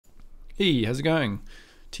Hey, how's it going?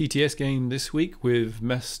 TTS game this week with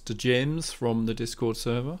Mr. James from the Discord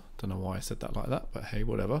server. Don't know why I said that like that, but hey,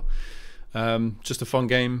 whatever. Just a fun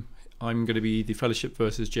game. I'm going to be the Fellowship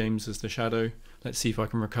versus James as the Shadow. Let's see if I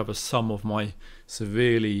can recover some of my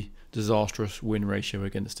severely disastrous win ratio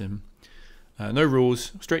against him. No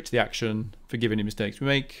rules, straight to the action, forgive any mistakes we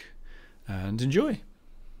make, and enjoy.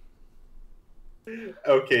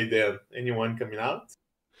 Okay, then. Anyone coming out?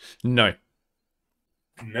 No.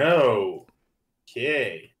 No.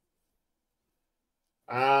 Okay.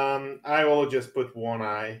 I will just put one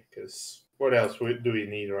eye, because what else do we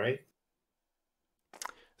need, right?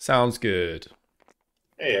 Sounds good.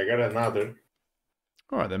 Hey, I got another.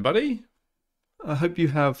 Alright then, buddy. I hope you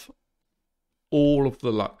have all of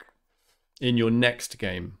the luck in your next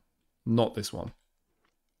game, not this one.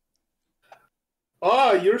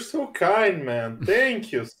 Oh, you're so kind, man.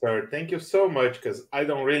 Thank you, sir. Thank you so much, because I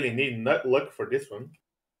don't really need luck for this one.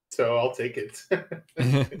 So I'll take it.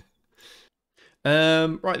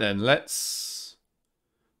 Right then, let's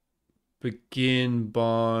begin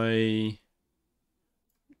by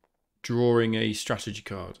drawing a strategy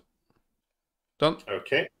card. Done.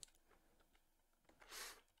 Okay.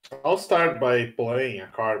 I'll start by playing a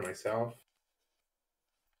card myself.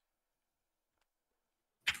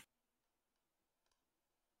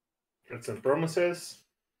 Got some promises.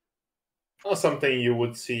 Not something you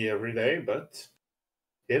would see every day, but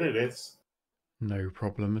here it is. No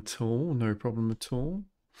problem at all. No problem at all.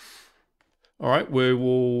 All right, we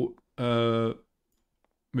will move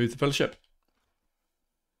the fellowship.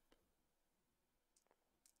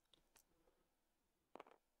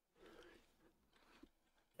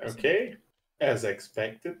 Okay, as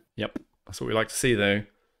expected. Yep, that's what we like to see, though.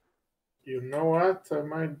 You know what? I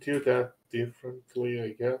might do that differently, I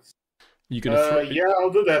guess. You gonna throw? Yeah, I'll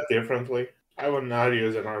do that differently. I will not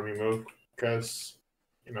use an army move because,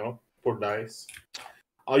 poor dice.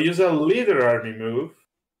 I'll use a leader army move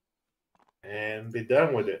and be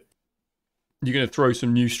done with it. You're gonna throw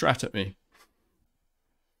some new strat at me?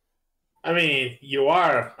 I mean, you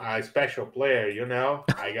are a special player, you know.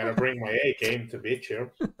 I gotta bring my A game to beat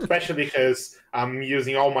you, especially because I'm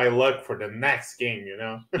using all my luck for the next game, you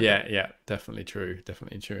know. Yeah, definitely true.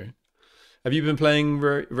 Definitely true. Have you been playing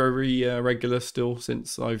very regular still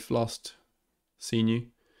since I've last seen you?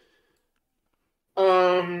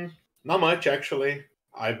 Not much actually.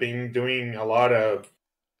 I've been doing a lot of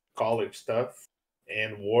college stuff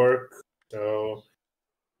and work, so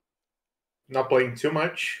not playing too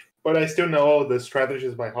much. But I still know the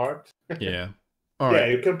strategies by heart. Yeah. All Yeah,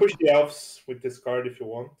 right. you can push the elves with this card if you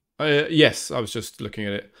want. Yes, I was just looking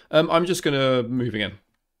at it. I'm just gonna move again.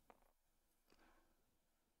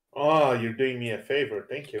 Oh, you're doing me a favor.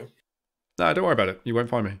 Thank you. No, don't worry about it. You won't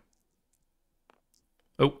find me.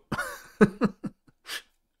 Oh,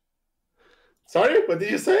 Sorry, what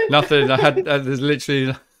did you say? nothing. I had. There's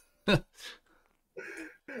literally.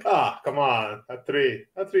 Ah, come on. A three.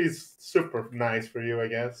 A three is super nice for you, I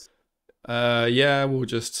guess. Yeah, we'll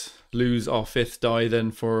just lose our fifth die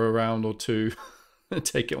then for a round or two.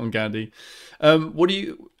 Take it on Gandhi. What do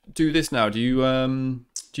you do this now? Do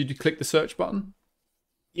you click the search button?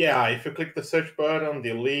 Yeah, if you click the search button,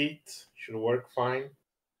 delete should work fine.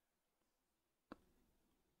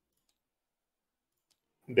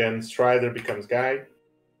 Then Strider becomes guide.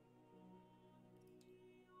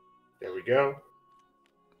 There we go.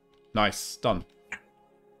 Nice, done.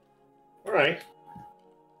 All right.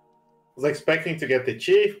 Was expecting to get the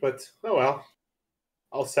chief, but oh well.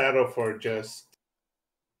 I'll settle for just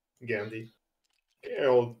Gandhi. Okay,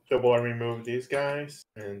 I'll double remove these guys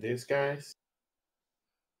and these guys.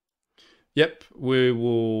 Yep, we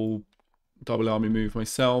will double army move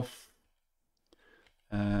myself,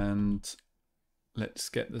 and let's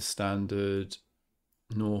get the standard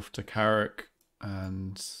north to Carrick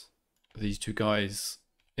and these two guys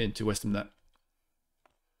into Western Net.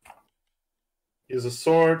 Use a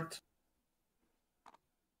sword.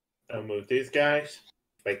 I'll move these guys.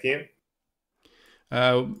 Back in.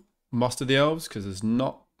 Muster the elves because there's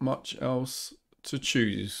not much else to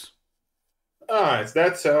choose. Ah, is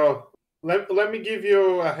that so? Let me give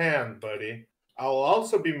you a hand, buddy. I'll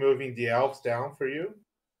also be moving the elves down for you.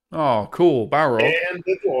 Oh, cool, Balrog. And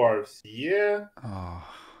the dwarves. Yeah. Oh,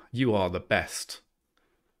 you are the best.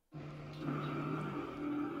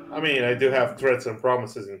 I mean, I do have threats and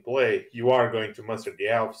promises in play. You are going to muster the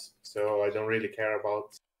elves, so I don't really care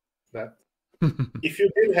about that. If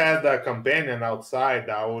you did have that companion outside,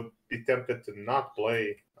 I would be tempted to not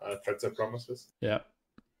play threats and promises. Yeah.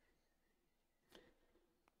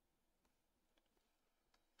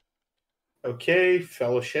 Okay,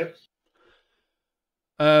 fellowship.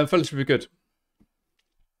 Fellowship would be good.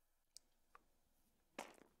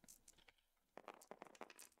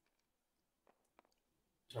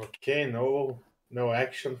 Okay, no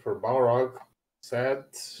action for Balrog. Sad.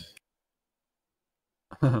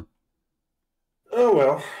 Oh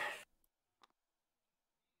well.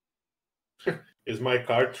 Is my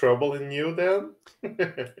card troubling you then?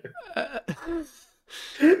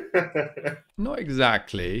 Not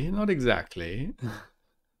exactly. Not exactly.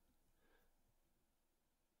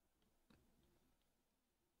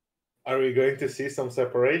 Are we going to see some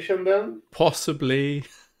separation then? Possibly.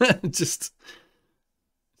 just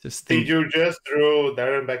think. Did you just throw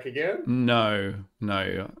Darren back again? No,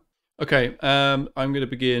 no. Okay, I'm going to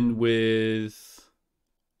begin with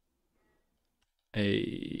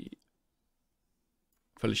a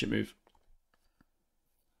fellowship move.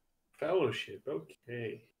 Fellowship,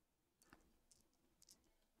 okay.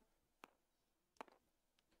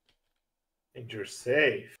 And you're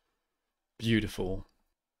safe. Beautiful.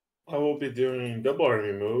 I will be doing double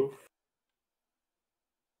army move.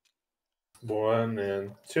 1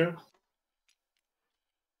 and 2.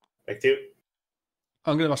 Back to you.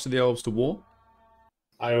 I'm going to muster the elves to war.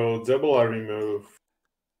 I will double army move.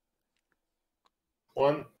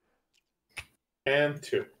 1 and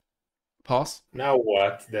 2. Pass. Now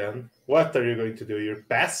what then? What are you going to do? You're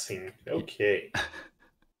passing. Okay.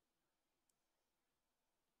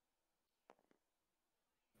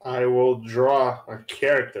 I will draw a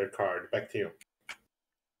character card. Back to you.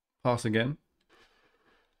 Pass again.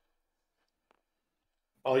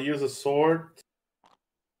 I'll use a sword.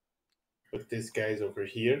 Put these guys over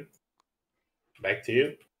here. Back to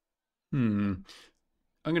you. I'm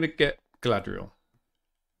going to get Galadriel.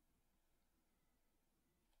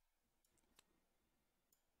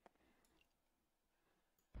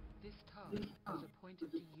 This task is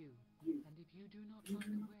appointed to you, and if you do not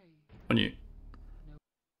find a way... On you.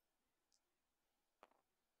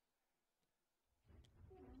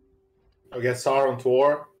 I'll get Sauron to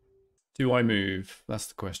war. Do I move? That's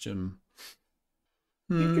the question.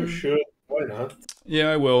 I think you should. Why not?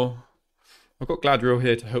 Yeah, I will. I've got Galadriel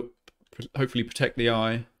here to hopefully protect the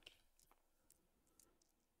eye.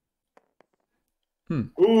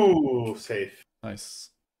 Ooh, safe.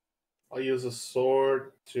 Nice. I'll use a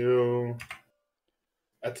sword to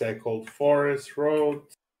attack Old Forest Road.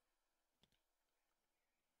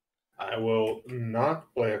 I will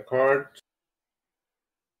not play a card.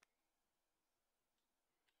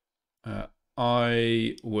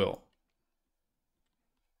 I will.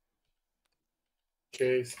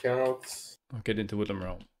 Okay, scouts. I'll get into Woodland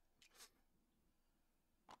Realm.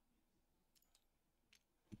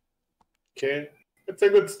 Okay, it's a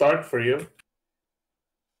good start for you.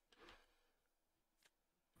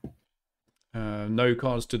 No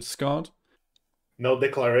cards to discard. No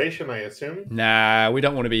declaration, I assume. Nah, we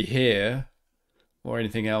don't want to be here or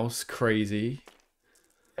anything else crazy.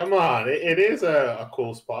 Come on, it is a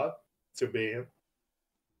cool spot to be in.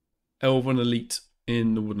 Elven Elite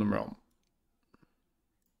in the Woodland Realm.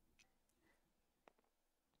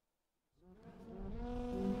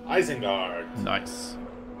 Isengard. Nice.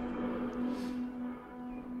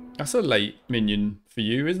 That's a late minion for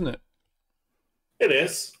you, isn't it? It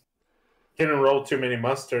is. Didn't roll too many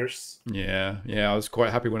musters. Yeah. I was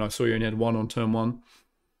quite happy when I saw you only had one on turn 1.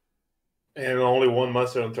 And only one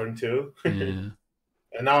muster on turn 2. Yeah.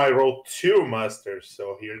 And now I rolled 2 musters,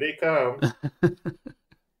 so here they come.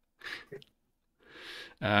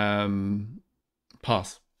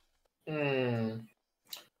 Pass.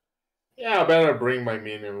 Yeah, I better bring my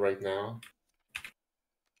minion right now.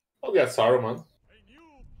 I'll get Saruman.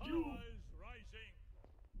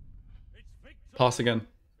 Pass again.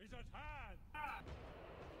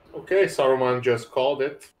 Okay, Saruman just called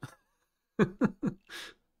it.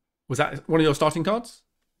 Was that one of your starting cards?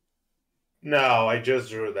 No, I just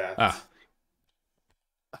drew that. Ah.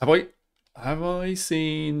 Have I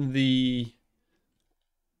seen the...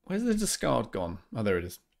 Where's the discard gone? Oh, there it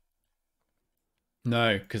is.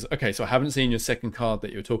 No, because... Okay, so I haven't seen your second card that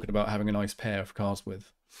you were talking about having a nice pair of cards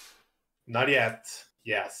with. Not yet.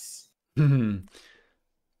 Yes.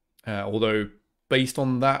 Although, based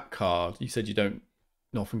on that card, you said you don't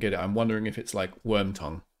often get it. I'm wondering if it's like Worm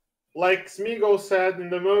Tongue. Like Smeagol said in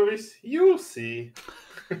the movies, you'll see.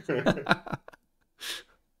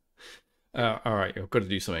 All right, I've got to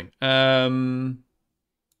do something. I'm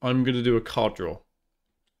going to do a card draw.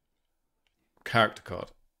 Character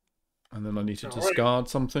card. And then I need to discard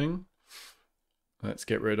something. Let's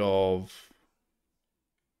get rid of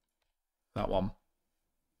that one.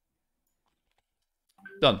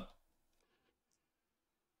 Done.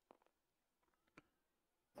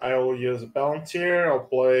 I will use a Palantir. I'll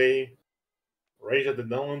play Rage of the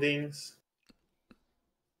Dawnlings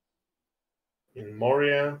in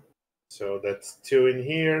Moria. So that's 2 in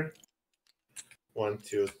here. 1,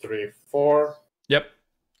 2, 3, 4. Yep.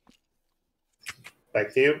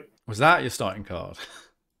 Back to you. Was that your starting card?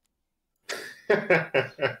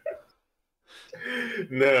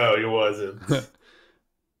 No, it wasn't.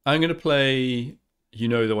 I'm going to play You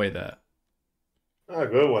Know the Way There. Oh,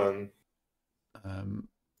 good one.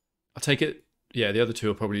 I take it. Yeah, the other two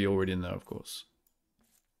are probably already in there, of course.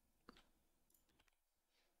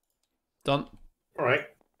 Done. All right.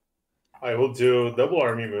 I will do double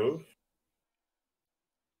army move.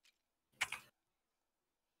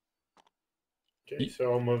 Okay,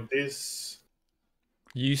 so I'll move this.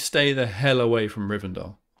 You stay the hell away from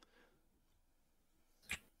Rivendell.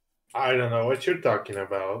 I don't know what you're talking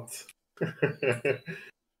about.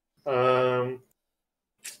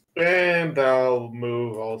 And I'll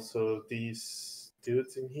move also these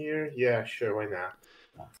dudes in here. Yeah, sure, why not?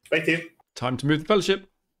 Thank you. Time to move the Fellowship.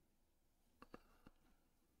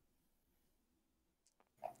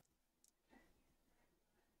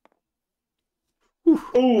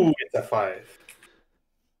 Ooh, it's a 5.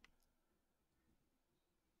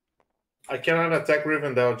 I cannot attack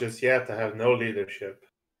Rivendell just yet. I have no leadership.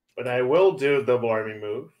 But I will do double army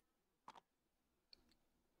move.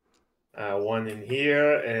 One in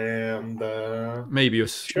here, and maybe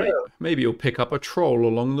you'll pick up a troll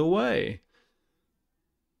along the way.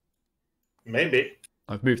 Maybe.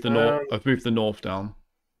 I've moved the north. I've moved the north down.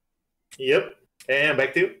 Yep, and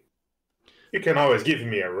back to you. You can always give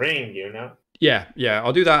me a ring, you know. Yeah.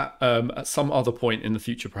 I'll do that at some other point in the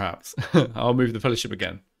future, perhaps. I'll move the Fellowship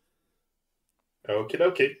again. Okie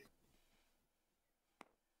dokie.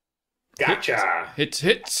 Gotcha.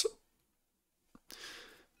 Hits.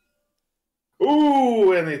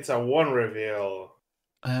 Ooh, and it's a 1 reveal.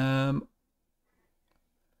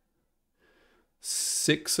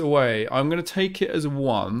 6 away. I'm going to take it as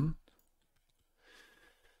 1.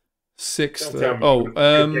 6. About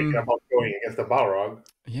going against the Balrog.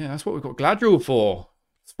 Yeah, that's what we've got Gladriel for.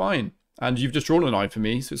 It's fine. And you've just drawn an eye for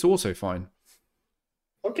me, so it's also fine.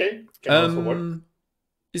 Okay. Can also work.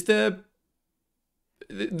 Is there...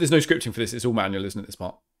 There's no scripting for this. It's all manual, isn't it, this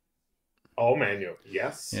part? All manual,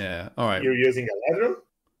 yes. Yeah, all right. You're using Galadriel?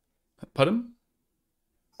 Pardon?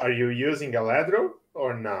 Are you using Galadriel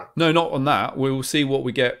or not? No, not on that. We'll see what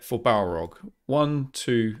we get for Balrog. 1,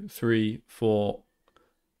 2, 3, 4...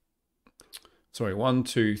 Sorry, 1,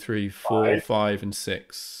 2, 3, 4, 5, and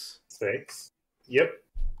 6. 6. Yep.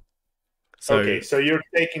 So, okay, so you're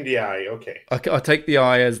taking the eye. Okay. I take the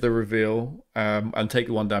eye as the reveal and take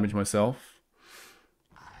the 1 damage myself.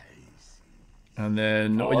 And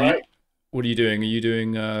then what are you doing? Are you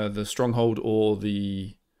doing the Stronghold or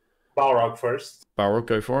the... Balrog first. Balrog,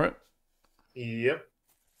 go for it. Yep.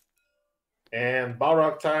 And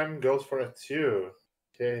Balrog time goes for a 2.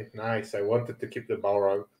 Okay, nice. I wanted to keep the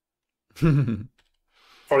Balrog.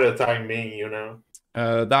 For the time being, you know.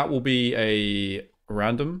 That will be a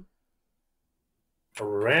random. A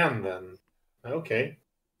random. Okay.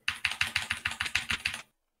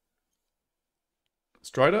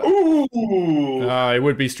 Strider? Ooh! It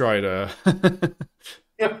would be Strider.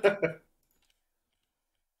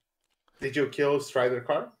 Did you kill Strider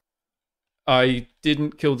card? I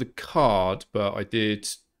didn't kill the card, but I did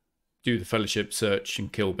do the Fellowship search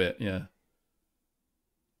and kill bit, yeah.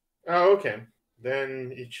 Oh, okay.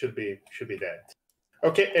 Then it should be dead.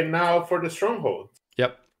 Okay, and now for the Stronghold.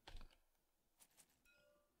 Yep.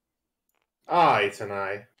 It's an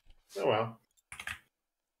eye. Oh well.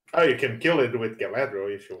 Oh, you can kill it with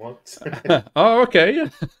Galadriel if you want. Oh, okay.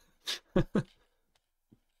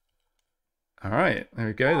 All right, there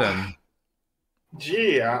we go then.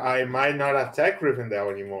 Gee, I might not attack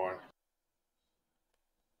Rivendell anymore.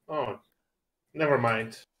 Oh, never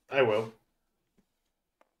mind. I will.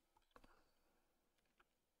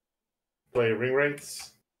 Play ring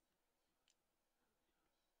rates.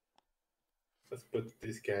 Let's put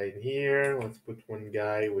this guy in here. Let's put one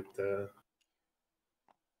guy with the...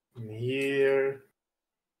 in here.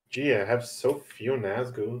 Gee, I have so few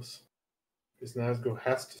Nazguls. This Nazgul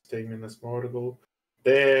has to stay Minas Morgul.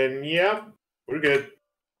 Then, yeah, we're good.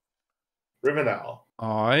 Rivendell.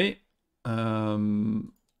 Alright.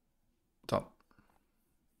 Done.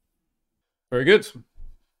 Very good.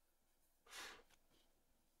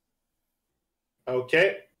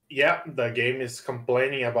 Okay. Yeah, the game is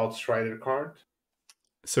complaining about Strider card.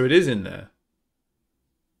 So it is in there.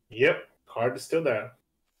 Yep, card is still there.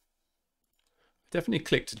 Definitely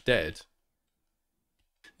clicked dead.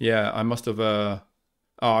 Yeah, I must have... I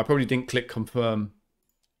probably didn't click confirm.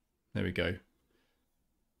 There we go.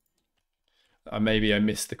 Maybe I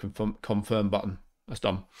missed the confirm button. That's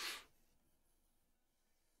done.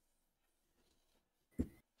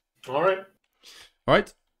 All right. All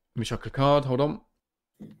right. Let me chuck a card. Hold on.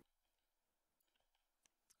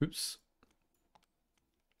 Oops.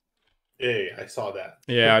 Hey, I saw that.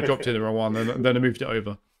 Yeah, I dropped it in the wrong one, and then I moved it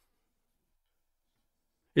over.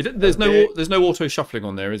 There's no auto shuffling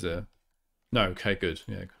on there, is there? No. Okay, good.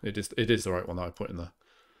 Yeah, it is the right one that I put in there.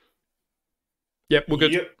 Yep, we're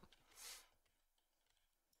good. Yep.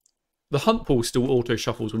 The hunt pool still auto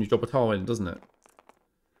shuffles when you drop a tile in, doesn't it?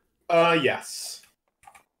 Yes.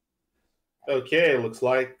 Okay, looks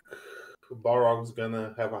like Balrog's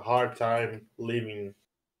gonna have a hard time leaving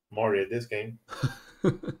Moria this game.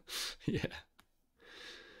 Yeah.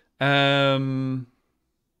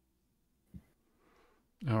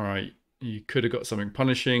 All right. You could have got something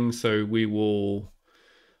punishing, so we will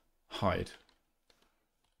hide.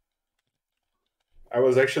 I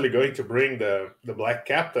was actually going to bring the Black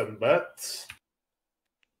Captain, but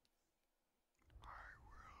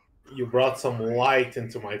you brought some light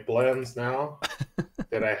into my plans now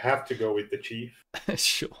that I have to go with the Chief.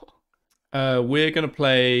 Sure. We're going to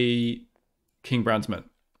play King Brand's Men.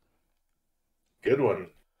 Good one.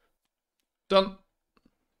 Done.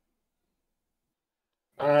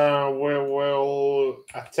 We will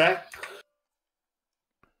attack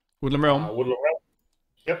Woodland Realm. Woodland Realm.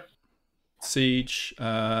 Yep. Siege,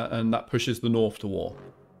 and that pushes the north to war.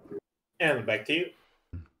 And back to you.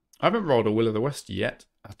 I haven't rolled a Will of the West yet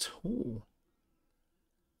at all.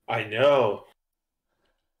 I know.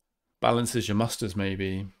 Balances your musters,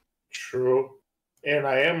 maybe. True. And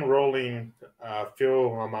I am rolling a few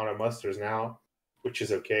amount of musters now, which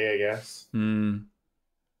is okay, I guess.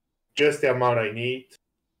 Just the amount I need.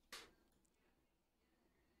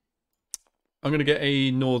 I'm going to get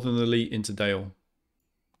a Northern Elite into Dale.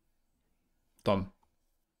 Done.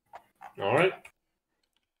 All right.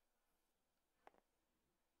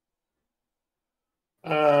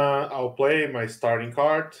 I'll play my starting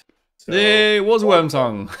card. So, it was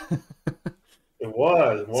Wormtongue. It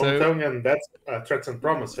was Wormtongue, and that's Threats and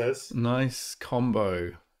Promises. Nice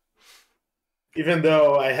combo. Even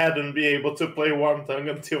though I hadn't been able to play Wormtongue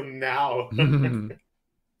until now.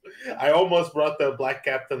 I almost brought the Black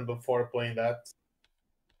Captain before playing that.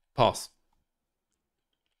 Pass.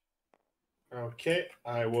 Okay,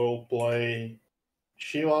 I will play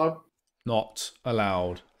Shelob. Not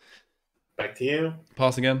allowed. Back to you.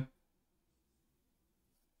 Pass again.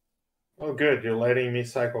 Oh, good. You're letting me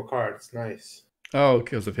cycle cards. Nice. Oh,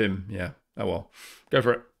 because of him. Yeah. Oh, well. Go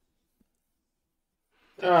for it.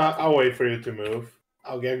 I'll wait for you to move.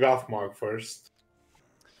 I'll get Gothmog first.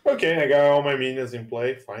 Okay, I got all my minions in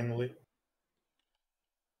play, finally.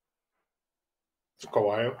 Took a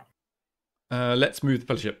while. Let's move the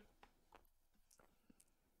fellowship.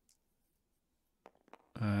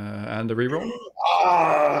 And a reroll.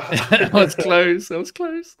 That was close. That was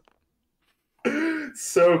close.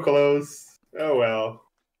 So close. Oh well.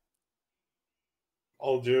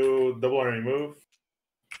 I'll do double army move.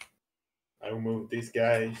 I will move these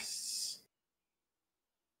guys.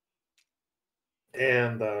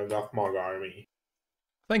 And Gothmog army.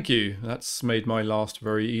 Thank you. That's made my last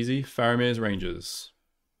very easy. Faramir's Rangers.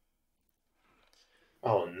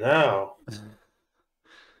 Oh no.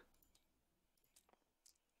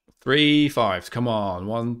 3 5s. Come on.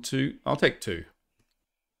 1, 2. I'll take 2.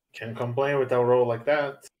 Can't complain with a roll like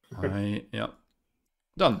that. Yeah.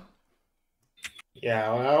 Done.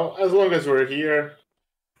 Yeah, well, as long as we're here,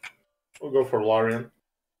 we'll go for Lorien.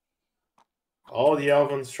 All the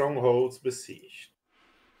Elven strongholds besieged.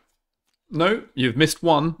 No, you've missed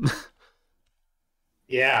one.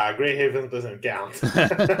 Yeah, Greyhaven doesn't count.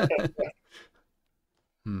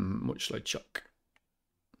 What shall I chuck?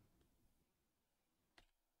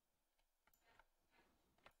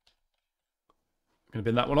 I'm going to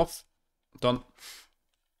bin that one off. Done.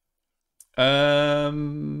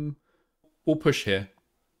 We'll push here.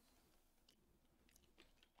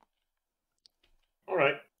 All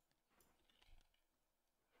right.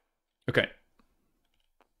 Okay.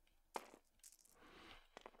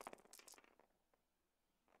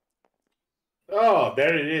 Oh,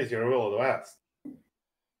 there it is, your Will of the West.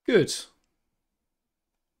 Good.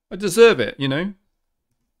 I deserve it, you know?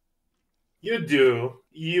 You do.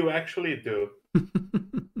 You actually do.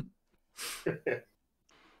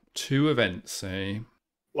 2 events, eh?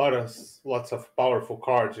 Lots of powerful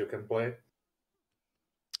cards you can play.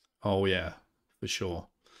 Oh, yeah. For sure.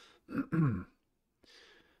 I'm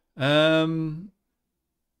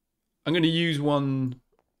going to use one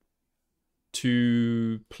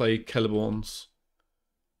to play Celeborn's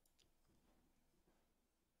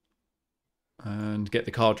and get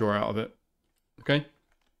the card draw out of it. Okay?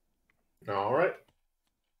 All right.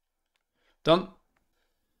 Done?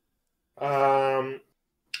 I'll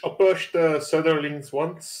push the Southerlings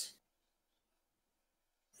once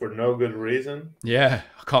for no good reason. Yeah,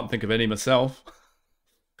 I can't think of any myself.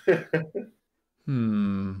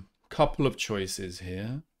 Couple of choices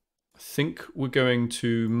here. I think we're going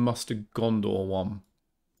to muster Gondor one.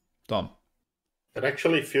 Done. It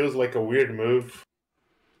actually feels like a weird move.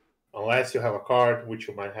 Unless you have a card, which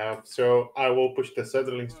you might have. So I will push the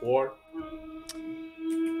Southerlings War.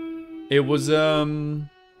 It was a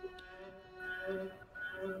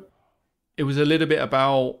little bit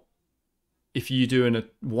about if you do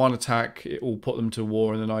one attack, it will put them to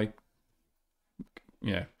war, and then I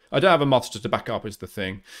don't have a muster to back up is the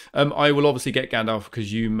thing. I will obviously get Gandalf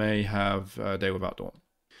because you may have Day Without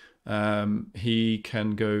Dawn. He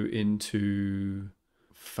can go into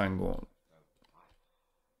Fangorn.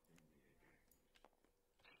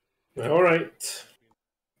 All right.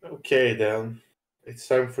 Okay, then. It's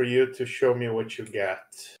time for you to show me what you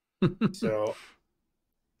got. So,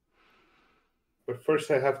 but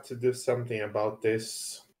first I have to do something about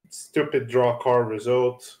this stupid draw card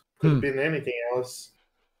result. Could have been anything else.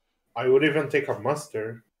 I would even take a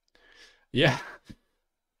muster. Yeah.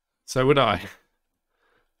 So would I.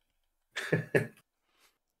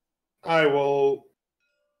 I will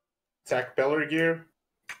attack Pelargir.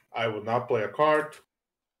 I will not play a card.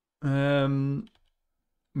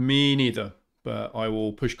 Me neither, but I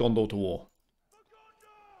will push Gondor to war.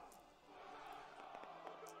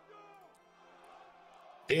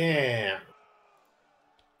 Damn.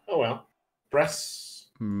 Oh well. Press.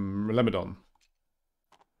 Lemedon.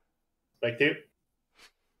 Like you.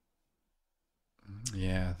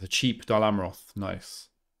 Yeah, the cheap Dalamroth. Nice.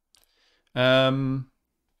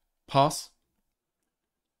 Pass.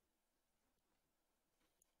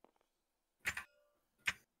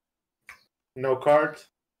 No card.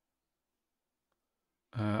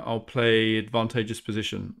 I'll play advantageous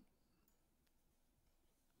position.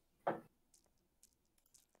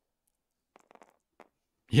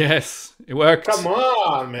 Yes, it worked. Come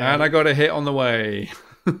on, man. And I got a hit on the way.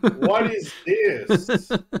 What is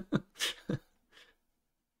this?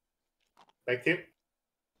 Like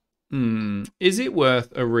you. Is it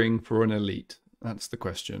worth a ring for an elite? That's the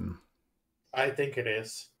question. I think it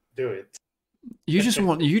is. Do it. You just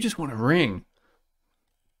want a ring.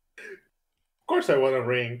 Of course I want a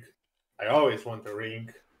ring. I always want a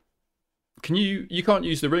ring. Can you can't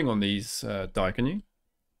use the ring on these die, can you?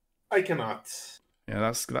 I cannot. Yeah,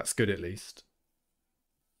 that's good at least.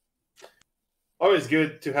 Always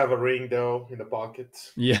good to have a ring though in the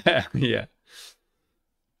pocket. Yeah, yeah.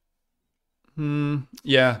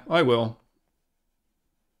 Yeah, I will.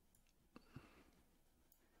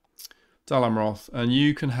 Dalamroth, and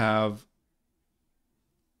you can have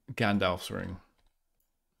Gandalf's ring.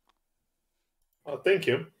 Oh, thank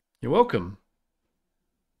you. You're welcome.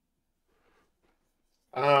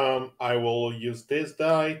 I will use this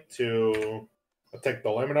die to attack the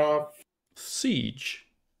Lemedon. Siege.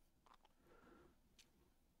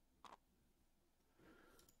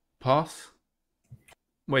 Pass.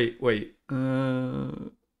 Wait.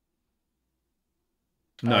 No.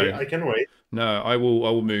 I can wait. No, I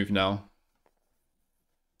will move now.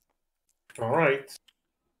 All right.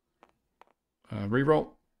 Reroll.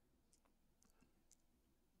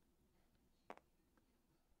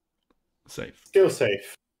 Safe. Still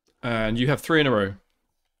safe. And you have 3 in a row.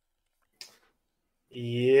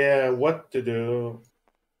 Yeah, what to do?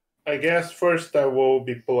 I guess first I will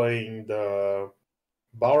be playing the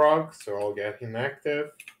Balrog, so I'll get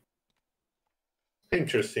inactive.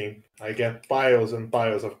 Interesting. I get piles and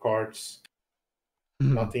piles of cards.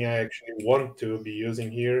 Nothing I actually want to be using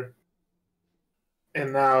here.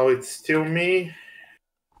 And now it's still me.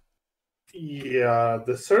 Yeah,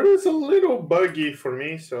 the server is a little buggy for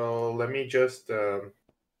me, so let me just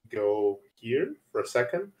go here for a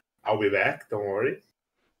second. I'll be back, don't worry.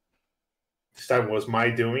 This time was my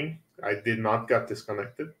doing. I did not get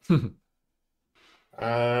disconnected.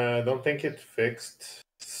 I don't think it fixed.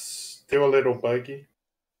 Still a little buggy.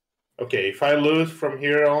 Okay, if I lose from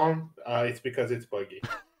here on, it's because it's buggy.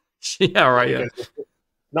 Yeah, right, yeah.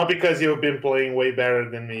 Not because you've been playing way better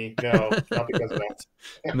than me. No, not because of that.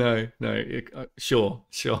 No. Sure.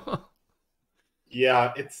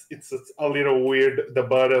 Yeah, it's a little weird. The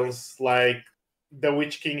buttons, like the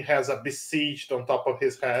Witch King has a besieged on top of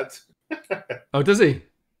his head. Oh, does he?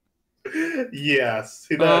 Yes,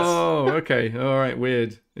 he does. Oh, okay. All right,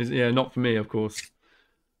 weird. Yeah, not for me, of course.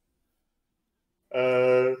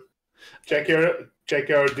 Check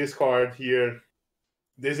your Discord here.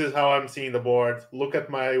 This is how I'm seeing the board. Look at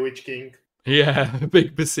my Witch King. Yeah,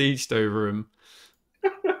 big besieged over him.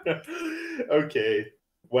 Okay,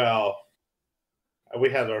 well, we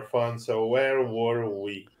had our fun. So where were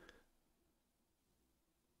we?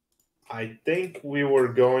 I think we were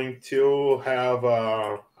going to have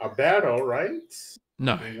a battle, right?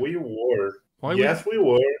 No. We were. Why Yes, we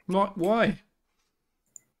were. Not why?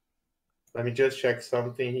 Let me just check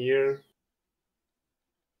something here.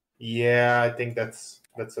 Yeah, I think that's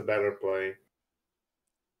a better play.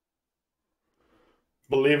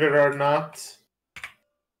 Believe it or not,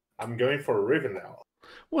 I'm going for Rivendell.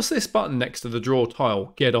 What's this button next to the draw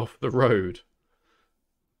tile? Get off the road.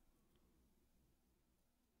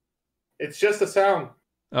 It's just a sound.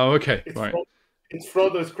 Oh, okay. It's Right. it's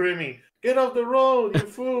Frodo screaming, "Get off the road, you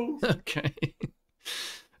fools!" Okay.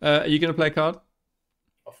 Are you going to play a card?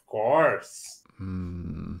 Of course.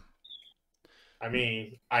 Hmm. I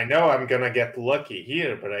mean, I know I'm gonna get lucky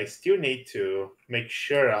here, but I still need to make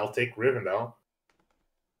sure I'll take Rivendell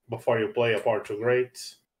before you play a Part 2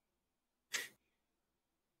 Great.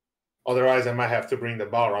 Otherwise, I might have to bring the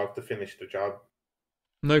Balrog to finish the job.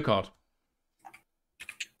 No card.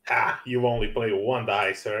 Ha! You only play one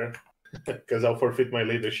die, sir. Because I'll forfeit my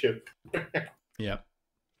leadership. Yeah.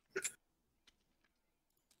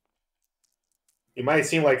 It might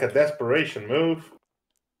seem like a desperation move,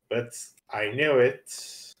 but I knew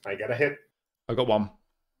it. I got a hit. I got one.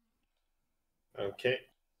 Okay.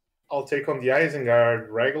 I'll take on the Isengard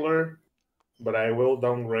regular, but I will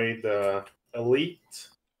downgrade the elite.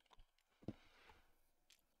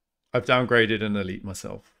 I've downgraded an elite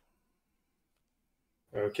myself.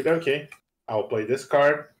 Okie dokie. I'll play this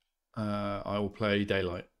card. I will play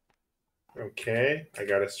Daylight. Okay, I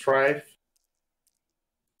got a Strife.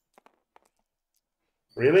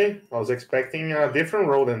 Really? I was expecting a different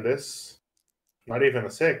roll than this. Not even a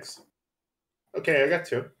 6. Okay, I got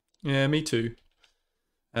 2. Yeah, me too.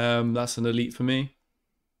 That's an elite for me.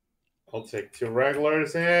 I'll take 2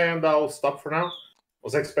 regulars and I'll stop for now. I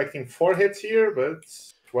was expecting 4 hits here, but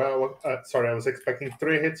well, sorry, I was expecting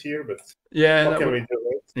 3 hits here, but Yeah, what can we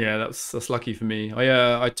do? yeah, that's lucky for me.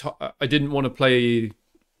 I didn't want to play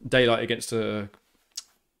Daylight against a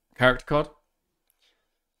character card.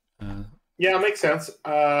 Yeah, makes sense.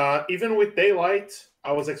 Even with Daylight,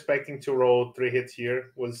 I was expecting to roll 3 hits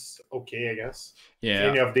here. Was okay, I guess. Yeah.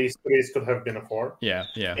 Any of these 3s could have been a 4. Yeah,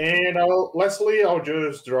 yeah. And Leslie, I'll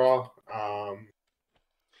just draw.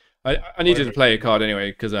 I needed to play a card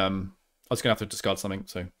anyway because I was gonna have to discard something.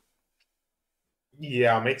 So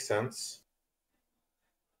yeah, makes sense.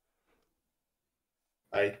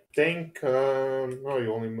 I think. Oh,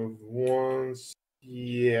 you only move once.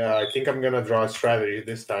 Yeah, I think I'm gonna draw a strategy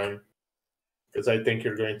this time because I think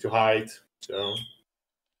you're going to hide. So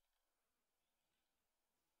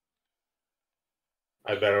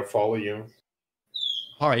I better follow you.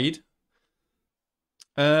 hide.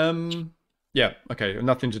 Yeah. Okay.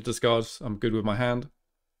 Nothing to discard. I'm good with my hand.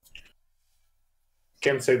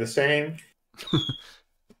 Can't say the same.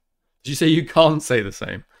 Did you say you can't say the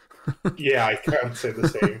same? Yeah, I can't say the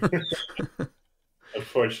same.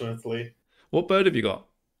 Unfortunately. What bird have you got?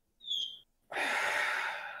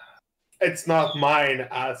 It's not mine,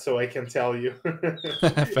 so I can tell you. Fair.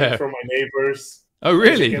 It's from my neighbors. Oh,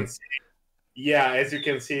 really? As you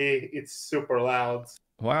can see, it's super loud.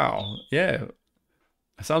 Wow. Yeah.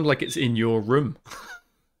 It sounds like it's in your room.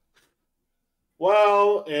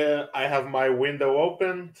 Well, I have my window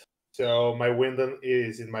opened, so my window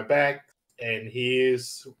is in my back, and he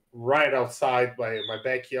is right outside by my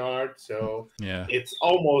backyard, so yeah, it's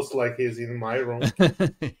almost like he's in my room.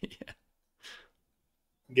 yeah.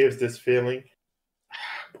 Gives this feeling.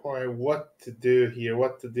 Boy, what to do here?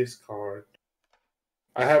 What to discard?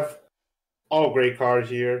 I have all great cards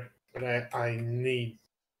here, but I need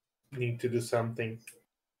to do something.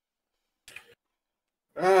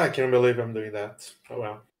 I can't believe I'm doing that. Oh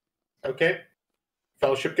well. Okay.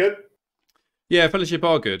 Fellowship good? Yeah, Fellowship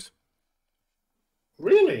are good.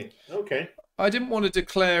 Really? Okay. I didn't want to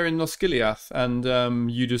declare in Nosgiliath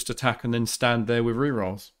and you just attack and then stand there with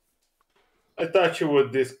rerolls. I thought you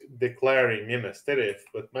would declare in Minas Tirith,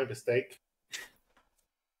 but my mistake.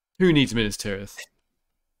 Who needs Minas Tirith?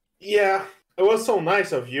 Yeah, it was so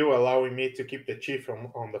nice of you allowing me to keep the chief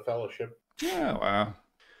on the Fellowship. Yeah, wow.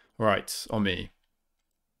 Right, on me.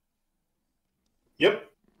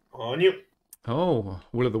 Yep, on you. Oh,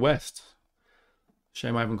 Will of the West.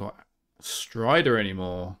 Shame I haven't got Strider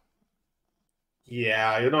anymore.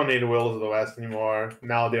 Yeah, you don't need Wills of the West anymore.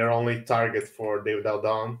 Now they're only targets for David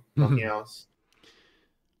Aldon, nothing else.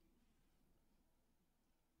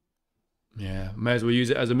 Yeah, may as well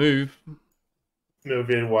use it as a move.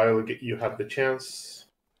 Move it while you have the chance.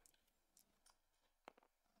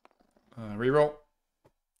 Reroll.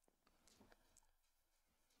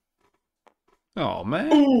 Oh,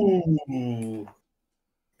 man. Ooh.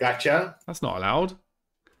 Gotcha. That's not allowed.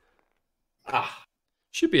 Ah.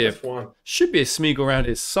 Should be a Smeagol around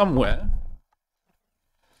here somewhere.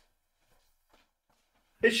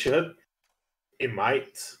 It should. It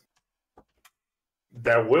might.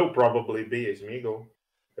 There will probably be a Smeagol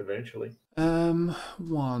eventually.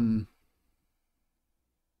 One.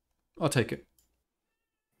 I'll take it.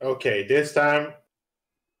 Okay, this time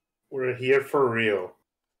we're here for real.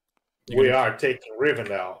 We are taking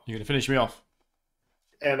Rivendell. You're gonna finish me off.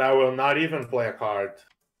 And I will not even play a card.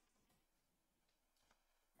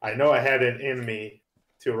 I know I had it in me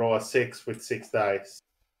to roll a 6 with 6 dice.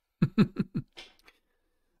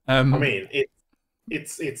 I mean,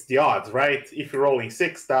 it's the odds, right? If you're rolling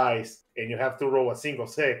 6 dice and you have to roll a single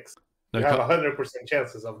 6, you have 100%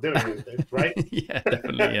 chances of doing it, right? Yeah,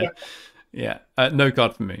 definitely. Yeah, yeah. No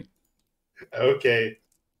card for me. Okay.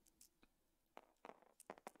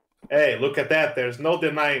 Hey, look at that. There's no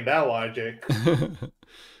denying that logic.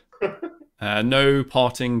 No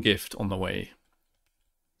parting gift on the way.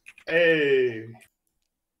 Hey.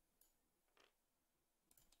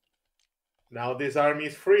 Now this army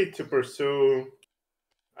is free to pursue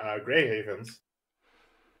Grey Havens.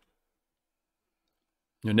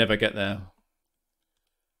 You'll never get there.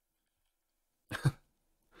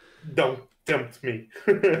 Don't tempt me.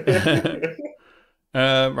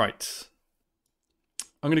 Right.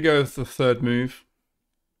 I'm going to go with the third move.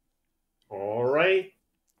 All right.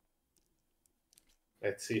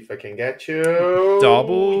 Let's see if I can get you.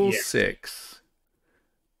 Double 6.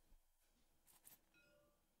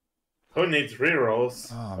 Who needs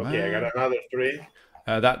rerolls? Oh, okay, man. I got another 3.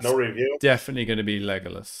 That's no review. Definitely going to be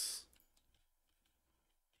Legolas.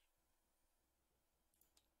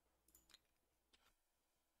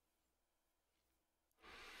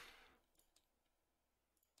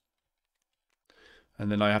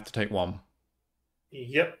 And then I have to take 1.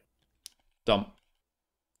 Yep. Dump.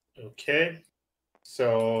 Okay.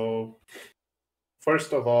 So,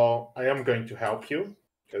 first of all, I am going to help you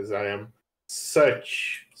because I am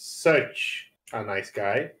such a nice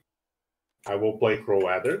guy. I will play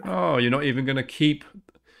Crowather. Oh, you're not even going to keep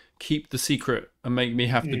the secret and make me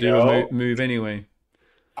have to do a move anyway.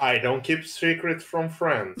 I don't keep secrets from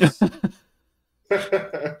friends.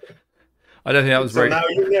 I don't think that was very... now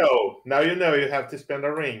you know. Now you know you have to spend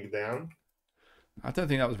a ring, then. I don't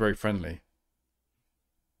think that was very friendly.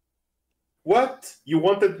 What? You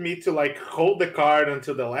wanted me to, like, hold the card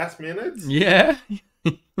until the last minute? Yeah.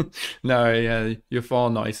 No, yeah, you're far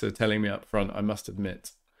nicer telling me up front, I must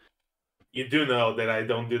admit. You do know that I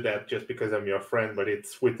don't do that just because I'm your friend, but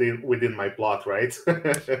it's within my plot, right?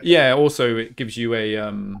 Yeah, also it gives you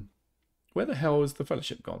a... Where the hell is the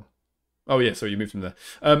Fellowship gone? Oh, yeah, so you moved from there.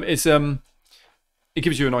 It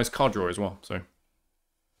gives you a nice card draw as well, so...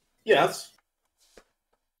 Yes.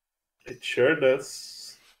 It sure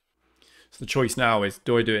does. So the choice now is,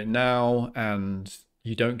 do I do it now and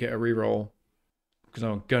you don't get a reroll? Because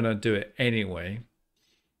I'm going to do it anyway.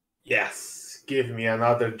 Yes. Give me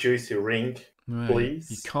another juicy ring, please.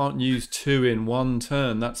 You can't use 2 in one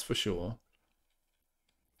turn, that's for sure.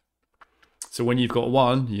 So when you've got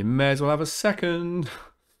 1, you may as well have a second.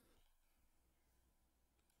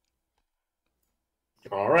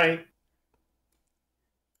 All right.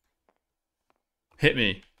 Hit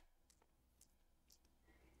me.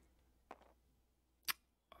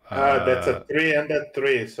 That's a 3 and a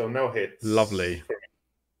 3, so no hits. Lovely.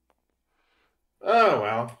 Oh,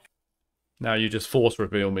 well. Now you just force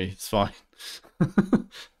reveal me. It's fine.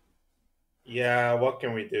 Yeah, what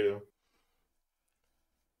can we do?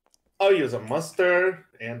 I'll use a muster,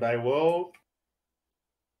 and I will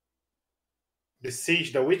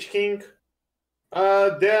besiege the Witch King.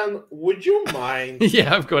 Then, would you mind?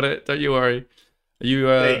 Yeah, I've got it. Don't you worry. You.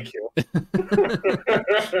 Thank you.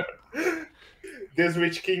 This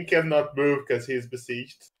Witch King cannot move because he's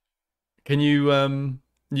besieged. Can you?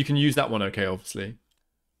 You can use that one. Okay, obviously.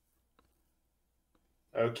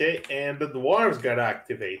 Okay, and the dwarves got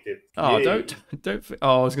activated. Oh, Yay. don't.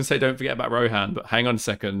 Oh, I was gonna say don't forget about Rohan, but hang on a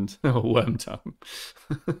second. Worm tongue.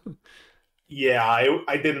 Yeah,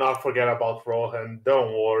 I did not forget about Rohan.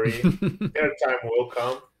 Don't worry, their time will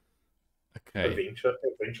come. Okay.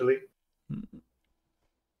 Eventually.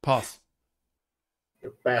 Pass.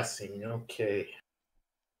 You're passing. Okay.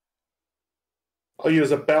 I'll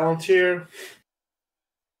use a Palantir.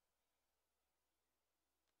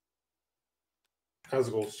 Let's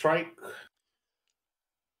go strike.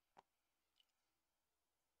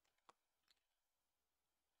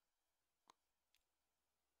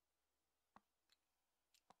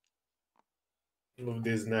 Move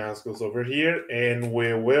these Nazgûls over here, and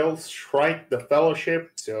we will strike the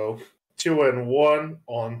Fellowship. So 2 and 1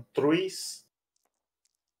 on 3s.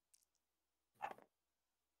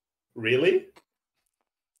 Really?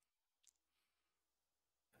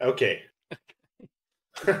 Okay.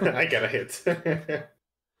 I got a hit.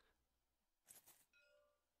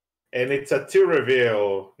 And it's a 2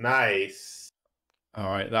 reveal. Nice. All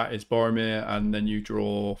right, that is Boromir, and then you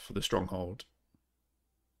draw for the stronghold.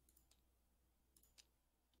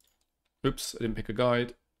 Oops, I didn't pick a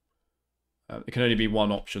guide. It can only be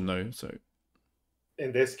one option though, so.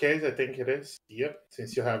 In this case, I think it is. Yep,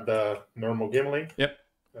 since you have the normal Gimli. Yep.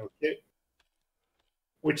 Okay.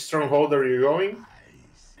 Which stronghold are you going?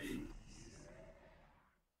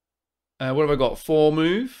 What have I got? 4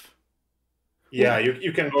 move? Yeah,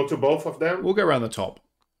 you can go to both of them. We'll go around the top.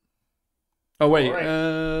 Oh, wait. Right.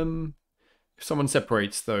 If someone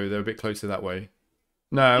separates, though, they're a bit closer that way.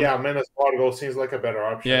 No. Yeah, Minas Morgul seems like a better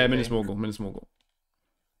option. Yeah, Minas Morgul. Minas Morgul.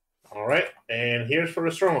 All right. And here's for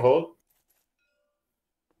the stronghold.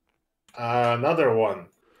 Another one.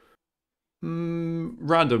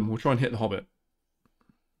 Random. We'll try and hit the Hobbit.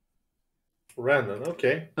 Random.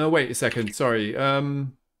 Okay. Oh, wait a second. Sorry.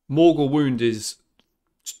 Morgul wound is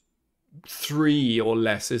 3 or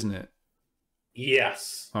less, isn't it?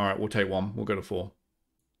 Yes. All right, we'll take 1. We'll go to 4.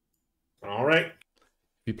 All right.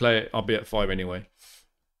 If you play it, I'll be at 5 anyway.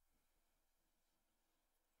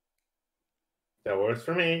 That works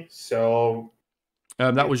for me. So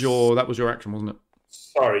that was your action, wasn't it?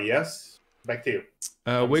 Sorry, yes. Back to you.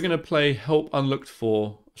 We're going to play Help Unlooked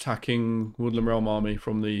For, attacking Woodland Realm Army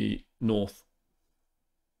from the north.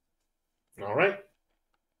 All right.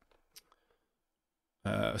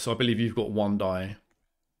 So I believe you've got 1 die.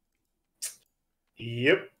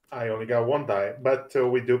 Yep. I only got 1 die, but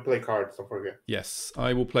we do play cards, don't forget. Yes,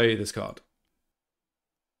 I will play this card.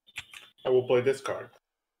 I will play this card.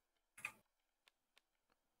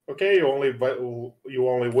 Okay, you only will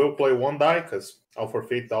play 1 die, because I'll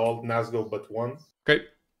forfeit all Nazgul but 1. Okay.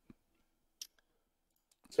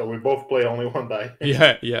 So we both play only 1 die.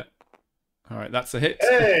 Yeah. All right, that's a hit.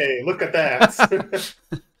 Hey, look at that.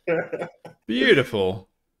 Beautiful.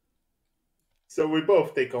 So we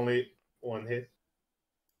both take only 1 hit.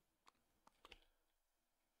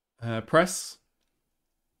 Press.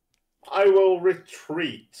 I will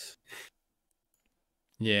retreat.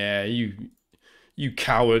 Yeah, you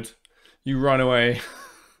coward. You run away.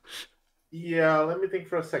 Yeah, let me think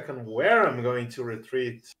for a second where I'm going to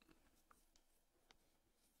retreat.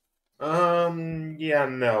 Yeah,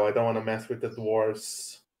 no, I don't want to mess with the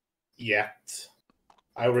dwarves yet.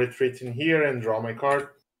 I'll retreat in here and draw my card.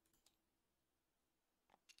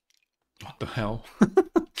 What the hell?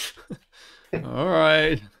 All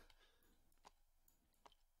right.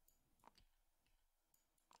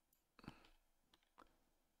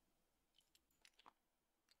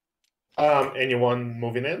 Anyone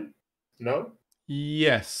moving in? No?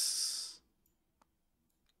 Yes.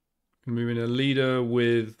 Moving a leader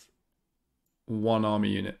with 1 army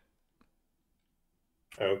unit.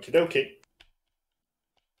 Okie dokie.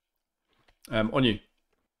 On you.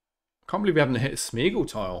 Can't believe we haven't hit a Smeagol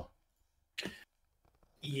tile.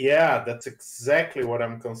 Yeah, that's exactly what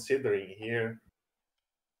I'm considering here.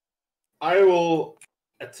 I will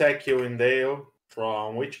attack you in Dale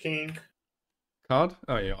from Witch King. Card?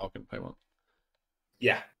 Oh yeah, I can play 1.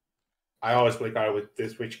 Yeah. I always play card with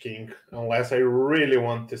this Witch King, unless I really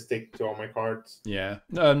want to stick to all my cards. Yeah.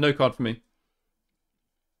 No card for me.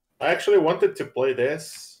 I actually wanted to play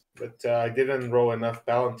this, but I didn't roll enough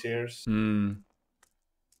Palantirs.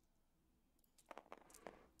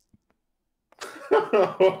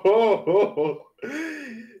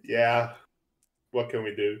 Yeah. What can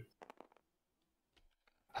we do?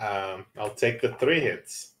 I'll take the 3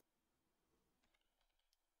 hits.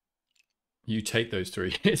 You take those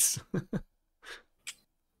 3 hits.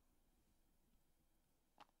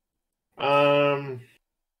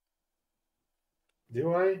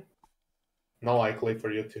 Do I? Not likely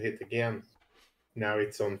for you to hit again. Now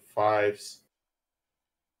it's on 5s.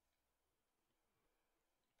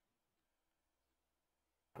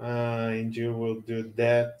 And you will do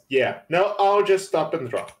that. Yeah. No, I'll just stop and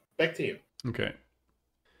draw. Back to you. Okay.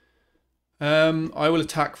 I will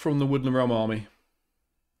attack from the Woodland Realm Army.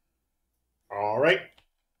 All right.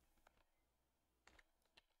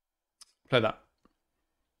 Play that.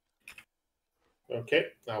 Okay,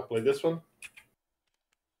 I'll play this one.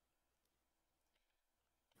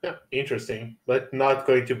 Yeah, interesting, but not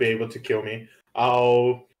going to be able to kill me.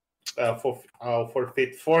 I'll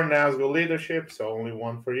forfeit 4 Nazgul leadership, so only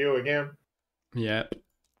 1 for you again. Yeah.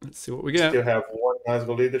 Let's see what we get. Still have 1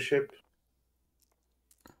 Nazgul leadership.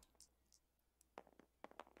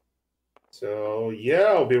 So yeah,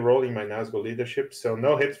 I'll be rolling my Nazgul leadership. So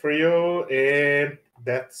no hits for you, and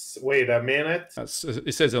that's wait a minute.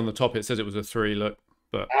 It says on the top. It says it was a 3. Look.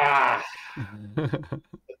 but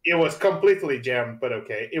it was completely jammed, but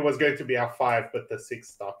okay. It was going to be a 5, but the 6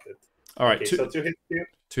 stopped it. all right. Okay, so 2 hits to you.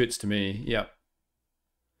 2 hits to me. Yeah.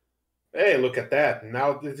 Hey, look at that.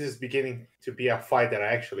 Now this is beginning to be a fight that I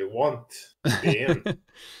actually want to be in.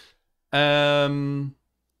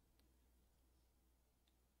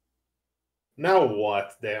 Now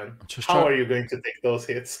what, then? How are you going to take those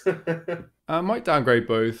hits? I might downgrade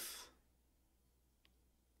both.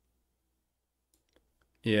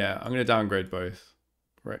 Yeah, I'm going to downgrade both.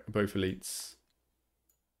 Right, both elites.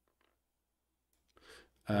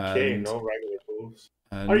 Okay, no regular moves.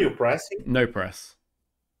 Are you pressing? No press.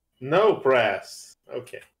 No press.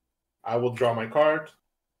 Okay. I will draw my card.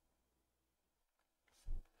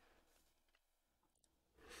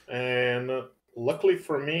 And luckily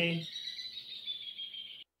for me...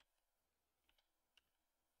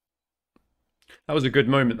 That was a good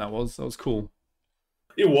moment, that was. That was cool.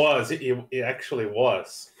 It was. It actually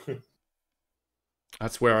was.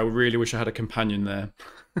 That's where I really wish I had a companion there.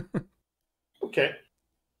 Okay.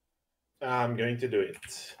 I'm going to do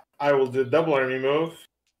it. I will do double army move.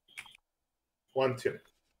 1, 2.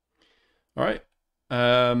 All right.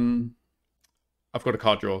 I've got a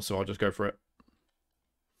card draw, so I'll just go for it.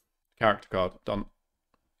 Character card. Done.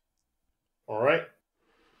 All right.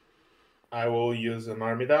 I will use an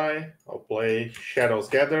army die. I'll play Shadows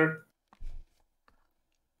Gather.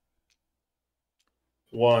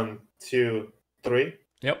 1, 2, 3.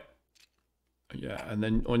 Yep. Yeah, and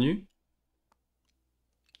then on you.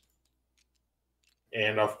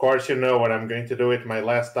 And of course, you know what I'm going to do with my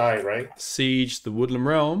last die, right? Siege the Woodland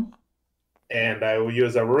Realm. And I will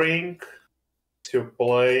use a ring to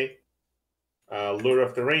play Lure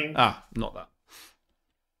of the Ring. Ah, not that.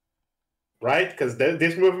 Right? Because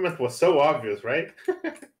this movement was so obvious, right?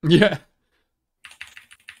 Yeah.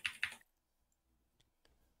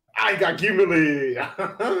 I got Gimli!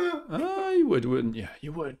 You would, wouldn't you?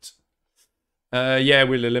 You would. Yeah,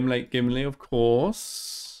 we'll eliminate Gimli, of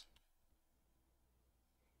course.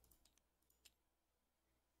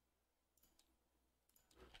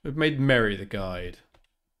 We've made Merry the guide.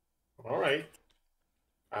 All right.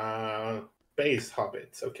 Base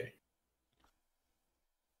hobbits. Okay.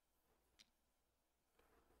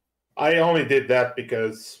 I only did that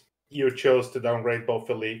because you chose to downgrade both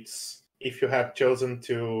elites. If you had chosen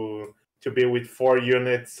to be with 4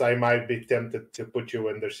 units, I might be tempted to put you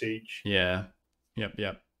under siege. Yeah.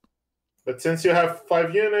 Yep. But since you have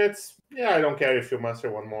 5 units, yeah, I don't care if you muster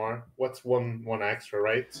one more. What's one extra,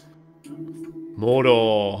 right?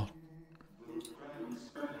 Mordor.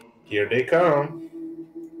 Here they come.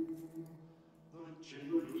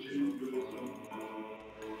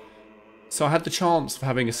 So I had the chance of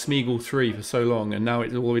having a Smeagol 3 for so long, and now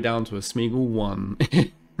it's all the way down to a Smeagol 1.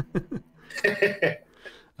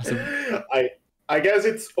 I guess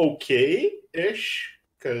it's okay-ish,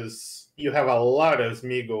 because you have a lot of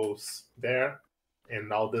Smeagols there,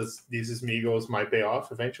 and all these Smeagos might pay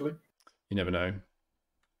off eventually. You never know.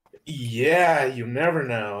 Yeah, you never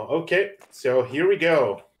know. Okay, so here we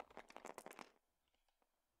go.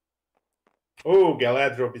 Oh,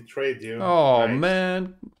 Galadriel betrayed you. Oh, nice.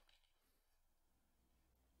 Man.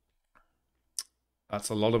 That's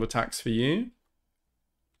a lot of attacks for you.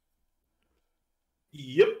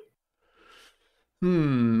 Yep.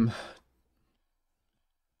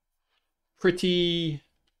 Pretty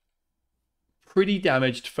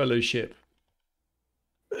damaged fellowship.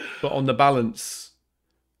 But on the balance,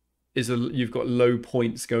 you've got low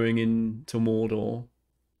points going into Mordor.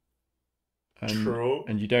 True.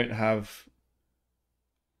 And you don't have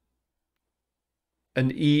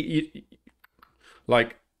an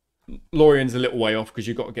like Lorien's a little way off because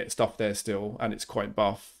you've got to get stuff there still, and it's quite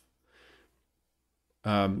buff.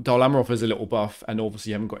 Dol Amroth is a little buff, and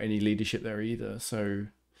obviously you haven't got any leadership there either. So,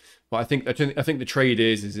 but I think the trade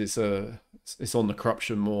is it's on the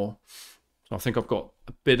corruption more. So I think I've got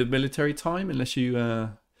a bit of military time, unless you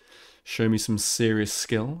show me some serious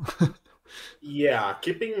skill. Yeah,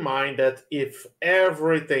 keep in mind that if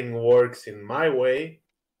everything works in my way,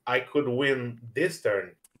 I could win this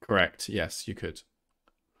turn. Correct. Yes, you could.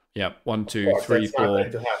 Yeah, 1, 2, 3,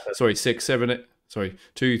 4. Sorry, 6, 7, 8. Sorry,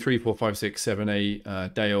 2, 3, 4, 5, 6, 7,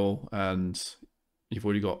 8. Dale, and you've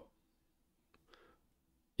already got.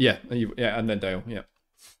 Yeah, and then Dale. Yeah.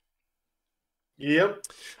 Yep.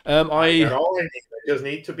 I got all I need. I just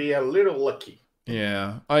need to be a little lucky.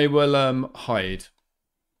 Yeah, I will hide.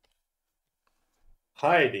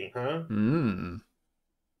 Hiding, huh?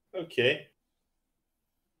 Okay.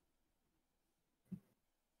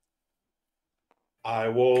 I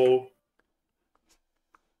will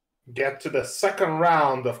get to the second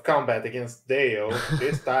round of combat against Dale.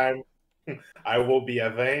 This time, I will be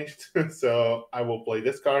avenged. So I will play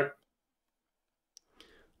this card.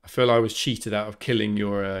 I feel I was cheated out of killing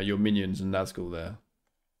your minions and Nazgul there.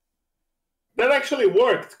 That actually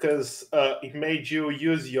worked because it made you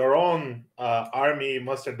use your own army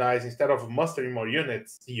muster dice instead of mustering more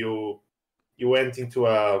units. You went into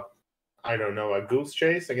a goose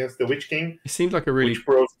chase against the Witch King, It seemed like a really which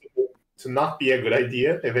proved to not be a good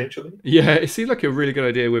idea eventually. Yeah, it seemed like a really good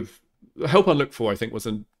idea. With Help Unlooked For, I think was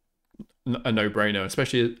a no-brainer,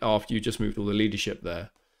 especially after you just moved all the leadership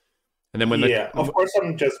there. And then when of course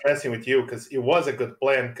I'm just messing with you because it was a good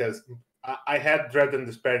plan because I had Dread and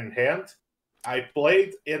Despair in hand. I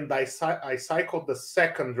played and I cycled the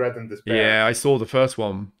second Dread and Despair. Yeah, I saw the first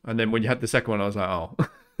one, and then when you had the second one, I was like, oh.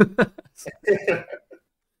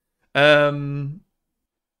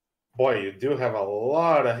 Boy, you do have a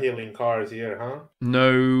lot of healing cards here, huh?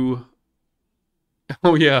 No.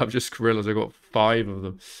 Oh yeah, I've just realized I got 5 of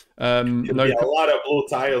them. No, a lot of blue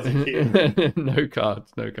tiles in here. No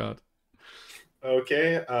cards, no card.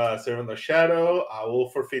 Okay, Servant of Shadow. I will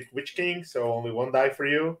forfeit Witch King, so only 1 die for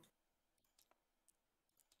you.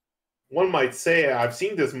 One might say I've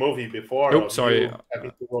seen this movie before. Oh, sorry.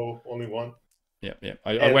 Having to roll only 1. Yeah.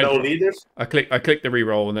 I went no leaders. I clicked the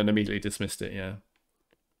reroll and then immediately dismissed it. Yeah.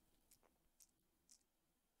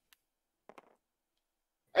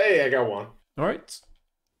 Hey, I got 1. All right.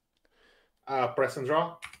 Press and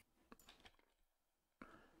draw.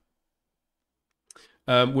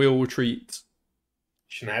 We'll retreat.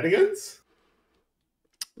 Shenanigans?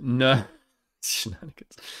 No.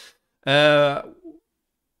 Shenanigans.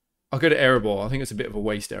 I'll go to Erebor. I think it's a bit of a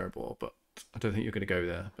waste Erebor, but I don't think you're going to go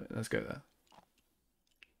there. But let's go there.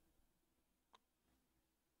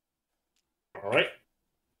 All right.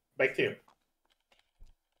 Back to you.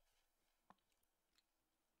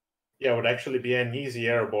 Yeah, it would actually be an easy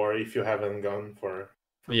Erebor if you haven't gone for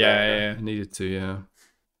yeah, needed to, yeah.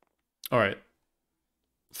 All right.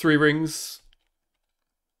 3 rings.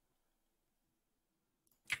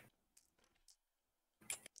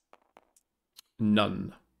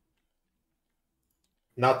 None.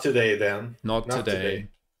 Not today, then. Not today.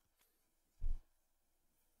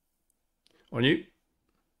 On you.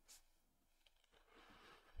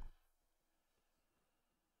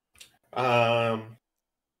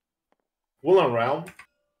 Woolen Realm.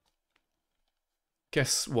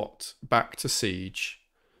 Guess what? Back to Siege.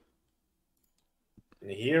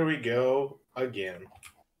 And here we go again.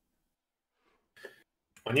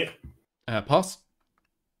 On you. Pass.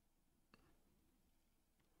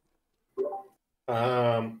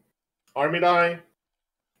 Army die.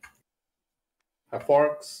 Have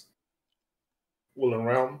forks. Woolen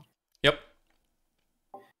Realm. Yep.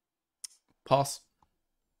 Pass.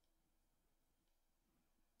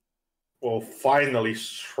 Will finally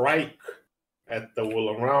strike at the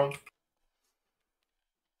Woolen Realm.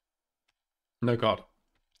 No card.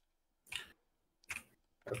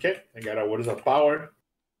 Okay, I got a Words of Power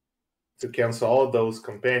to cancel all those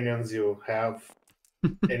companions you have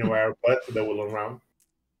anywhere but the Woolen Realm.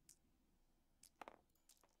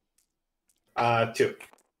 2.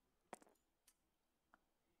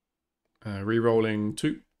 Rerolling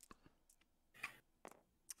 2.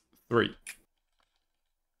 3.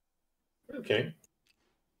 Okay.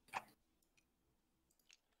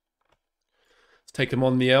 Let's take them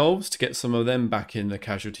on the elves to get some of them back in the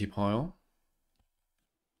casualty pile.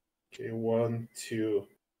 Okay, 1, 2,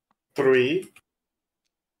 3.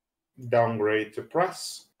 Downgrade to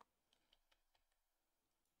press.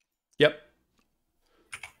 Yep.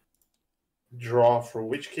 Draw for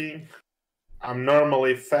Witch King. I'm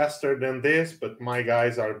normally faster than this, but my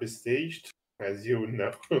guys are besieged, as you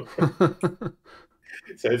know.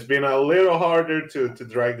 So it's been a little harder to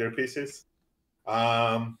drag their pieces.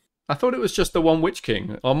 I thought it was just the one Witch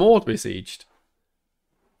King. Are more besieged?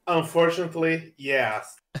 Unfortunately,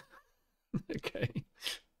 yes. Okay.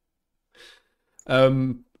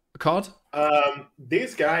 Card?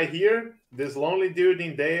 This guy here, this lonely dude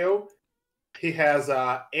in Dale, he has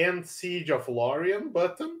a End Siege of Lorien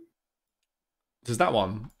button. Does that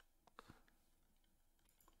one?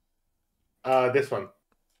 This one.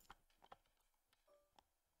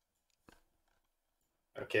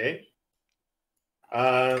 Okay.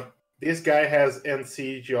 This guy has End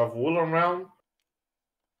Siege of Woolen Realm.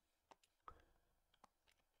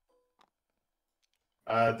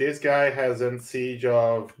 This guy has End Siege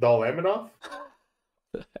of Dol Amidov.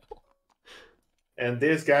 And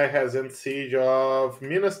this guy has End Siege of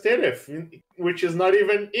Minas Tirith, which is not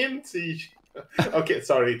even in Siege. Okay,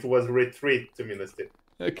 sorry, it was Retreat to Minas Tirith.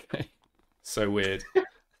 Okay. So weird.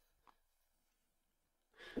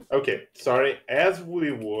 Okay, sorry. As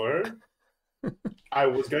we were, I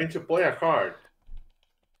was going to play a card.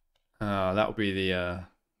 That would be the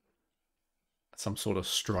some sort of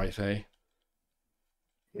strife, eh?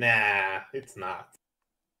 Nah, it's not.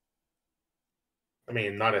 I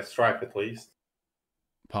mean, not a stripe at least.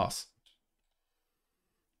 Pass.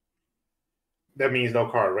 That means no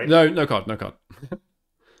card, right? No, no card, no card.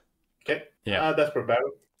 Okay. Yeah. Desperate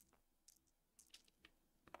Battle.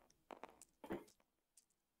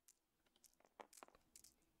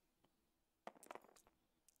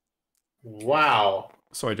 Wow.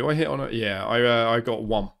 Sorry, do I hit on it? Yeah, I got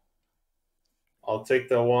 1. I'll take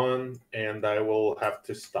the 1, and I will have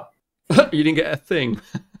to stop. You didn't get a thing.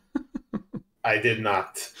 I did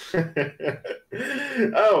not.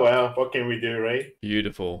 Oh well, what can we do, right?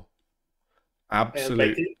 Beautiful. And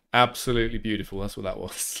Becky? Absolutely beautiful. That's what that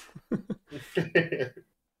was.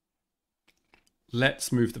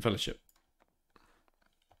 Let's move the fellowship.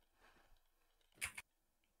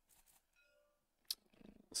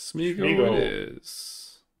 Smeagol it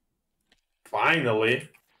is. Finally.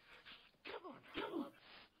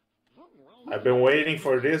 I've been waiting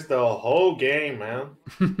for this the whole game, man.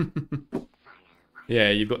 Yeah,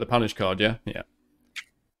 you've got the punish card, yeah? Yeah.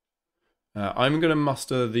 I'm going to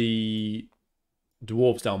muster the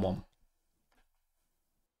dwarves down 1.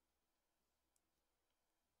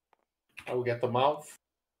 I will get the mouth.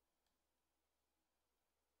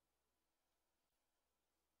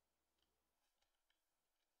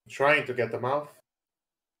 Trying to get the mouth.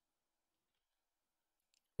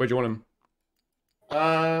 Where do you want him?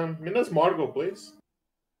 Minas Morgul, please.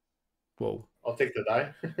 Whoa. I'll take the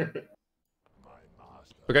die.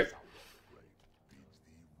 Okay.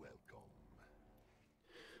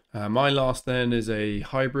 My last then is a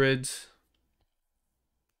hybrid.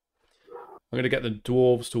 I'm going to get the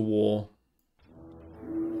dwarves to war.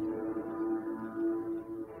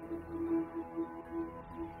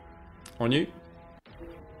 On you.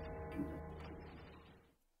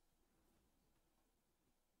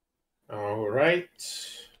 All right.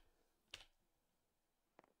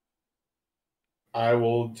 I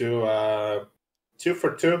will do 2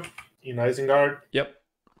 for 2 in Isengard. Yep.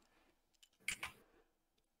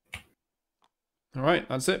 All right,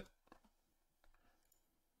 that's it.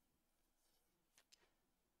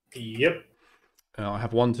 Yep. I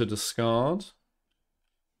have 1 to discard.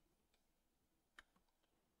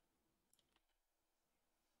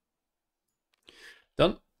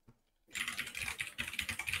 Done.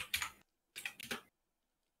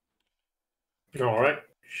 All right.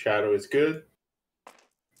 Shadow is good.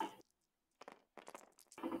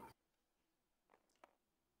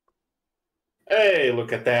 Hey,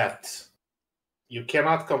 look at that. You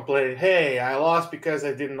cannot complain, hey, I lost because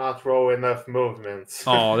I did not throw enough movements.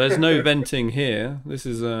 Oh, there's no venting here. This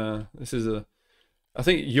is a I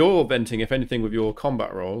think you're venting, if anything, with your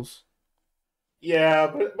combat rolls. Yeah,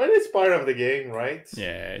 but it's part of the game, right?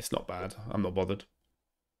 Yeah, it's not bad. I'm not bothered.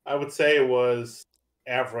 I would say it was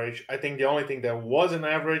average. I think the only thing that wasn't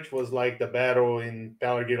average was like the battle in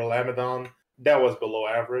Pelargir Lamadon. That was below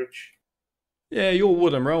average. Yeah, your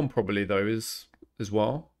Wooden Realm probably, though, is as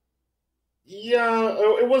well. Yeah,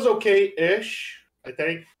 it was okay-ish, I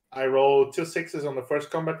think. I rolled 2 6s on the first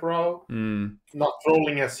combat roll. Not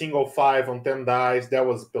rolling a single 5 on 10 dice. That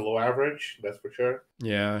was below average, that's for sure.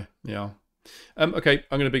 Yeah, yeah. Okay,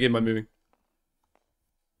 I'm going to begin by moving.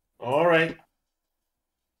 All right.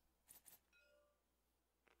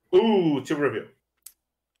 Ooh, to review.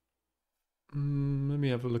 Let me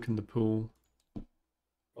have a look in the pool. I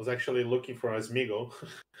was actually looking for Smeagol.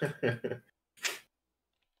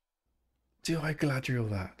 Do I Galadriel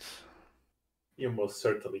that? You most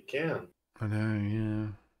certainly can. I know, yeah.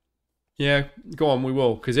 Yeah, go on, we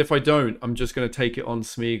will. Because if I don't, I'm just going to take it on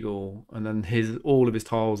Smeagol, and then all of his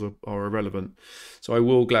tiles are irrelevant. So I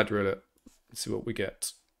will Galadriel it. Let's see what we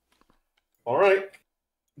get. All right.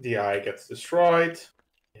 The eye gets destroyed.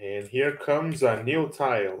 And here comes a new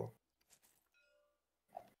tile.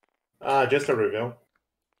 Just a review.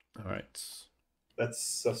 All right.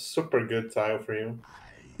 That's a super good tile for you.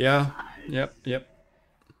 Yeah, yep.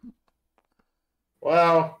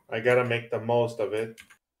 Well, I gotta make the most of it.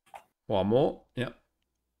 1 more, yep.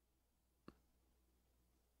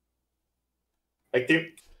 Thank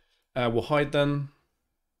you. We'll hide then.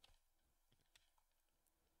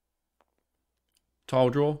 Tile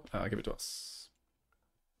draw. Give it to us.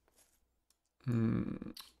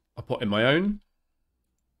 I'll put in my own.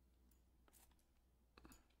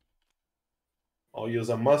 I'll use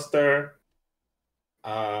a muster,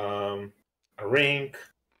 a ring,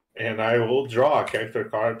 and I will draw a character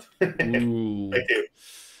card. Ooh. Thank you.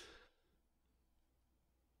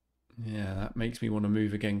 Yeah, that makes me want to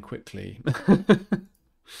move again quickly.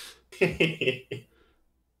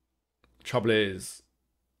 Trouble is,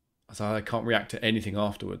 I can't react to anything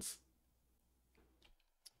afterwards.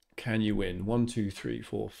 Can you win? 1, 2, 3,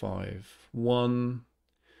 4, 5. 1,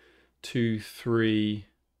 2, 3,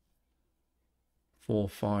 4,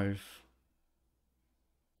 5.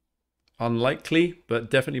 Unlikely,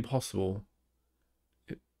 but definitely possible.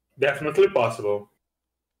 Definitely possible.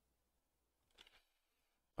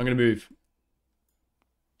 I'm going to move.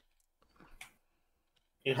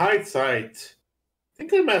 In hindsight, I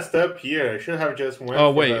think I messed up here. I should have just went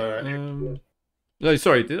Oh, for wait. the... No,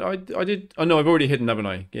 sorry. I did. Oh, no, I've already hidden, haven't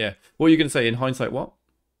I? Yeah. What are you going to say? In hindsight, what?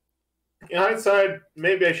 In hindsight,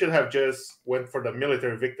 maybe I should have just went for the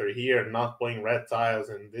military victory here, not playing red tiles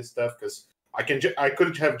and this stuff, because I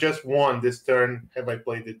could have just won this turn have I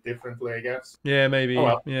played it differently, I guess. Yeah, maybe. Oh,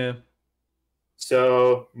 well. Yeah.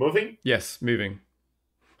 So, moving? Yes, moving.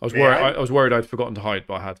 I was May worried. I? I was worried I'd forgotten to hide,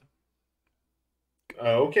 but I had.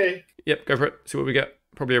 Okay. Yep, go for it. See what we get.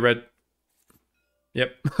 Probably a red.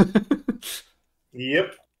 Yep.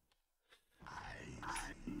 Yep.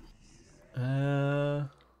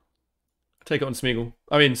 Take it on Smeagol.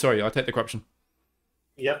 I mean, sorry, I take the corruption.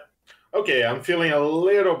 Yep. Okay, I'm feeling a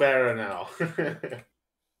little better now.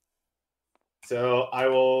 So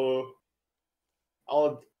I'll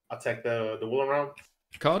attack the woolen round.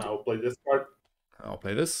 Card. I'll play this card. I'll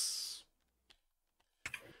play this.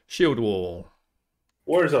 Shield Wall.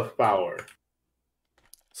 Words of Power.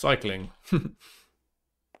 Cycling.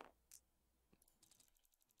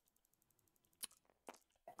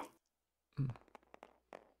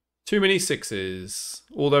 Too many sixes.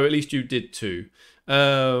 Although at least you did 2.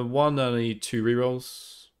 One, I need 2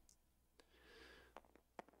 rerolls.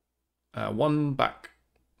 1 back.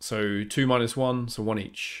 So 2 minus 1, so 1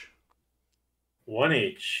 each. 1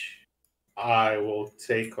 each. I will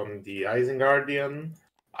take on the Isenguardian.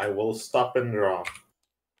 I will stop and draw.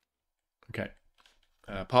 Okay.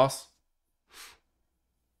 Pass.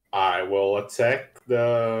 I will attack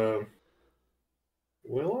the...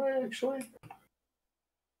 Will I actually?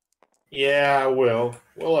 Yeah, I will.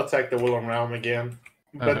 We'll attack the Willow Realm again.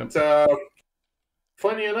 But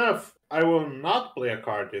funny enough, I will not play a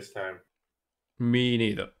card this time. Me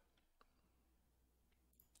neither.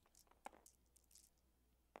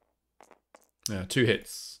 Yeah, 2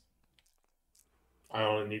 hits. I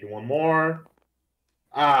only need 1 more.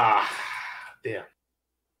 Ah, damn.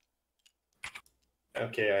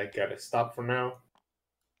 Okay, I gotta stop for now.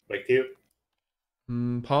 Back to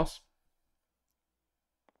you. Pass.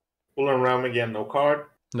 Willow Realm again, no card.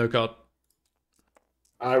 No card.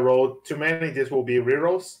 I rolled too many. This will be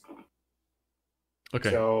rerolls. Okay.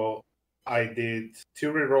 So I did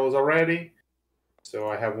 2 rerolls already. So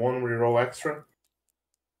I have 1 reroll extra.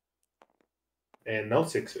 And no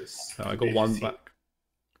sixes. I got 1 back.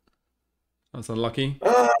 That's unlucky.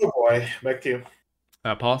 Oh boy, back to you.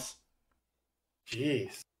 Pass.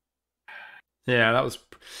 Jeez. Yeah, that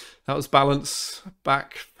was balance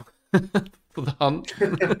back for the hunt.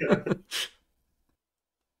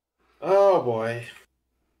 Oh boy.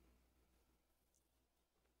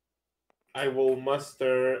 I will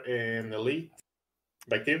muster an elite.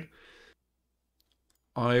 Back to you.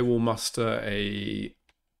 I will muster a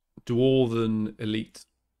Dwarven elite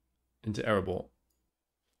into Erebor.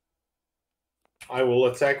 I will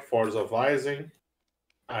attack Force of Rising.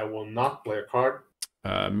 I will not play a card.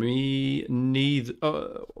 Me neither.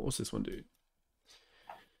 What's this one do?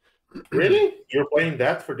 Really? You're playing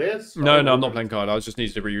that for this? No, I'm not playing card. I just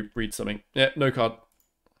needed to read something. Yeah, no card.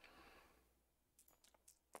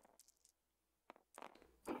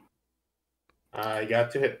 I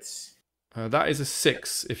got 2 hits. That is a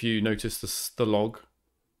 6 if you notice the log.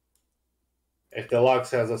 If the log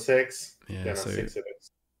has a 6, Yeah, then so, a 6 it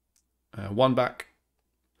is. 1 back.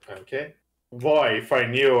 Okay. Boy, if I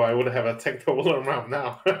knew, I would have attacked the Willow Realm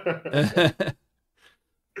now.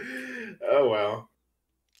 Oh well.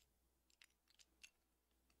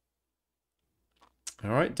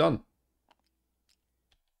 All right, done.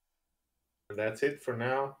 And that's it for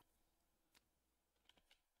now.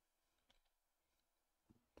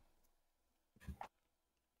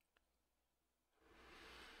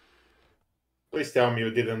 Please tell me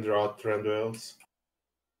you didn't draw Thranduils.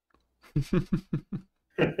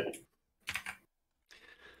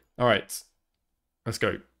 All right, let's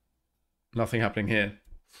go. Nothing happening here.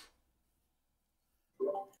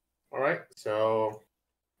 All right, so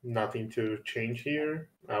nothing to change here.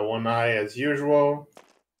 1 eye as usual.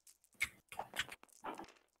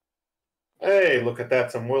 Hey, look at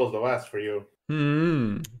that! Some Wills of West for you.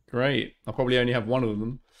 Great. I'll probably only have 1 of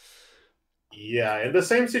them. Yeah, in the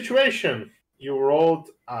same situation, you rolled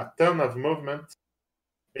a ton of movement.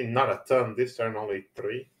 I mean, not a ton. This turn only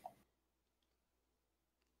 3.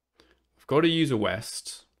 I've got to use a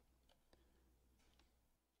West.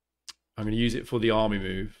 I'm going to use it for the army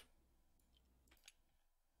move.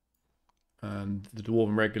 And the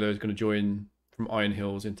Dwarven Regular is going to join from Iron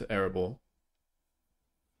Hills into Erebor.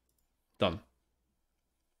 Done.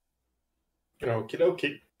 Okie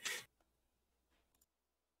dokie.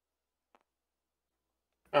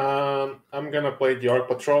 I'm gonna play the Orc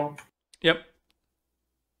Patrol. Yep.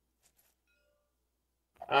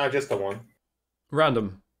 Just a 1.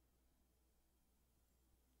 Random.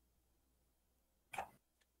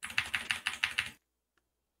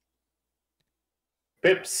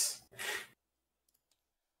 Pips.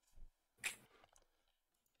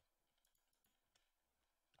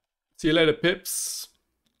 See you later, Pips.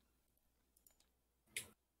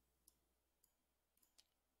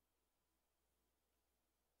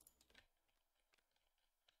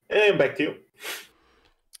 And back to you.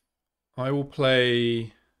 I will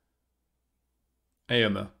play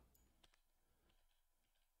Aomer.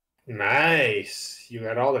 Nice. You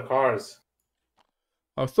got all the cards.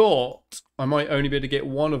 I thought I might only be able to get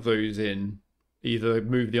one of those in, either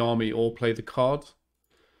move the army or play the card.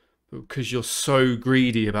 But because you're so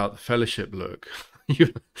greedy about the Fellowship look,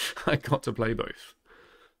 I got to play both.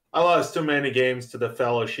 I lost too many games to the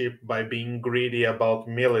Fellowship by being greedy about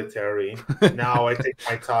military. Now I take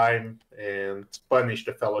my time and punish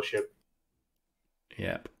the Fellowship.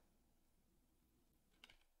 Yep.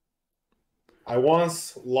 I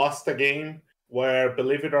once lost a game where,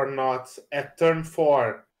 believe it or not, at turn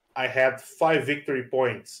 4, I had 5 victory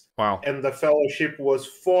points. Wow. And the Fellowship was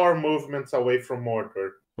 4 movements away from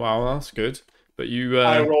Mordor. Wow, that's good. But you...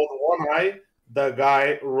 I rolled 1 eye. The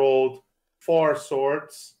guy rolled 4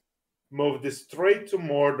 swords, moved straight to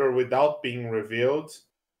Mordor without being revealed,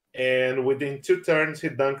 and within 2 turns, he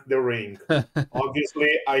dunked the ring. Obviously,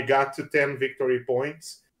 I got to 10 victory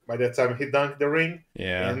points by the time he dunked the ring.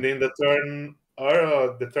 Yeah. And in the turn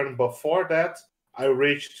before that, I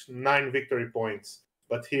reached 9 victory points.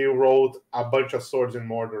 But he rolled a bunch of swords in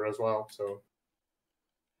Mordor as well. So,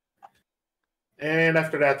 and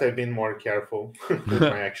after that, I've been more careful with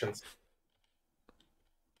my actions.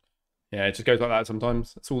 Yeah, it just goes like that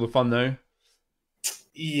sometimes. It's all the fun, though.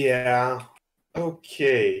 Yeah.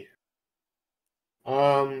 Okay.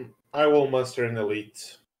 I will muster an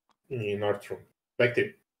elite in North Room. Back to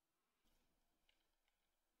you.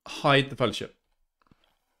 Hide the Fellowship.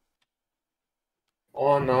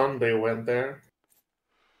 On, they went there.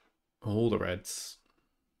 All the reds.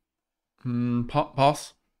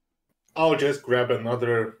 Pass. I'll just grab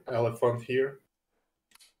another elephant here.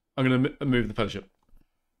 I'm going to move the Fellowship.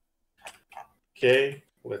 Okay,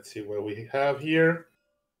 let's see what we have here.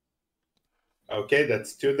 Okay,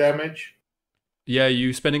 that's 2 damage. Yeah, are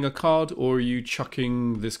you spending a card or are you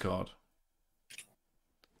chucking this card?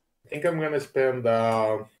 I think I'm going to spend...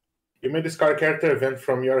 you may discard character event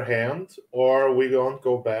from your hand, or we don't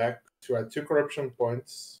go back to add 2 corruption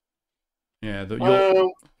points. Yeah,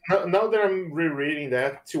 now that I'm rereading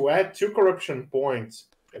that, to add 2 corruption points,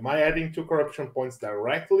 am I adding 2 corruption points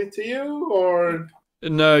directly to you, or...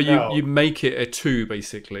 No, you make it a 2,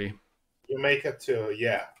 basically. You make it 2,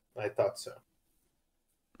 yeah, I thought so.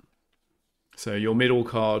 So your middle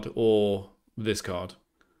card or this card.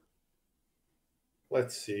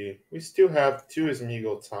 Let's see. We still have 2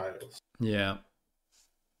 Smeagol tiles. Yeah.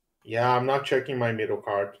 Yeah, I'm not checking my middle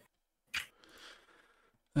card.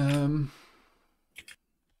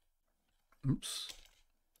 Oops.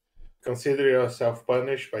 Consider yourself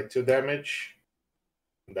punished by 2 damage.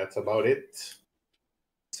 That's about it.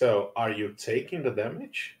 So, are you taking the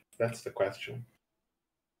damage? That's the question.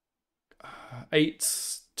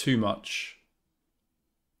 8's too much.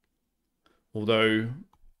 Although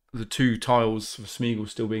the 2 tiles of Smeagol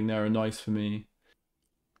still being there are nice for me.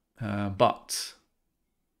 But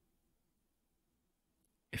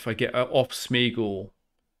if I get off Smeagol,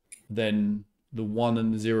 then the 1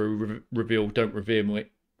 and the 0 reveal don't reveal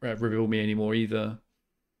me anymore either.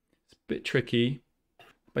 It's a bit tricky.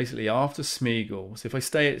 Basically, after Smeagol, so if I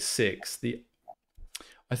stay at 6,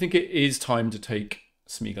 I think it is time to take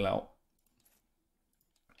Smeagol out.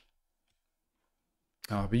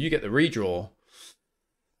 Oh, but you get the redraw.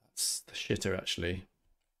 That's the shitter, actually.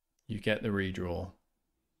 You get the redraw.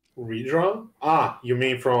 Redraw? You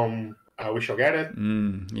mean from We Shall Get It?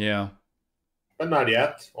 Yeah. But not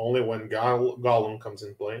yet. Only when Gollum comes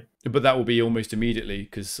in play. But that will be almost immediately,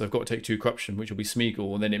 because I've got to take 2 corruption, which will be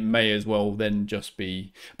Smeagol, and then it may as well then just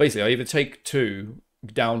be... Basically, I either take 2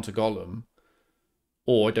 down to Gollum,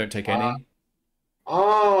 or I don't take any.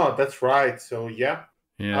 That's right. So, yeah.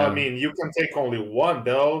 Yeah. I mean, you can take only 1,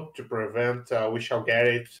 though, to prevent We Shall Get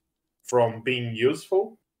It from being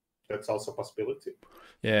useful. That's also a possibility.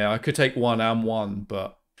 Yeah, I could take 1 and 1,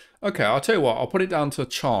 but okay, I'll tell you what, I'll put it down to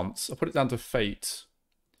chance. I'll put it down to fate.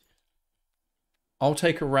 I'll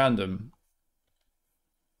take a random.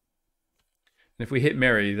 And if we hit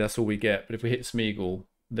Merry, that's all we get. But if we hit Smeagol,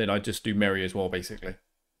 then I just do Merry as well, basically.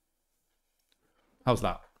 How's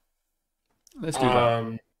that? Let's do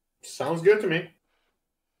that. Sounds good to me.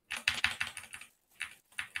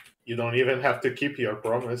 You don't even have to keep your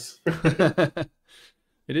promise. It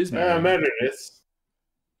is Merry. Merry it is.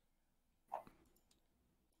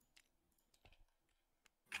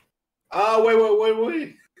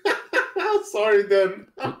 Wait. Sorry, then.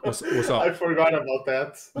 What's up? I forgot about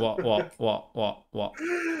that. What?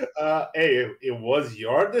 Hey, it was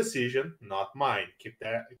your decision, not mine. Keep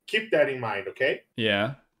that in mind, okay?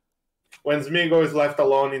 Yeah. When Smeagol is left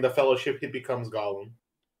alone in the Fellowship, he becomes Gollum.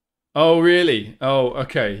 Oh, really? Oh,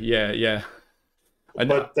 okay. Yeah. I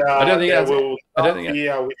don't think that's. I don't think we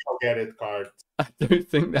shall get it card. I don't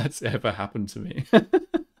think that's ever happened to me.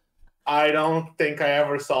 I don't think I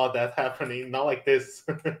ever saw that happening. Not like this.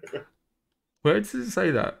 Where does it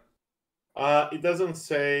say that? It doesn't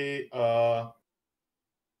say.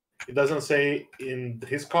 It doesn't say in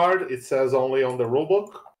his card. It says only on the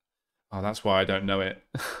rulebook. Oh, that's why I don't know it.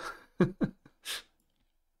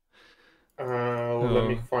 Let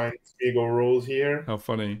me find Smeagol rules here. How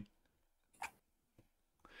funny.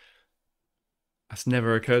 That's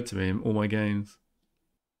never occurred to me in all my games.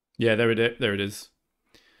 Yeah, there it is.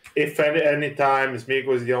 If at any time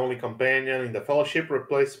Smeagol is the only companion in the Fellowship,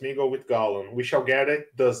 replace Smeagol with Gollum. We shall get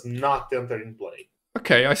it. Does not enter in play.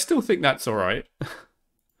 Okay, I still think that's all right.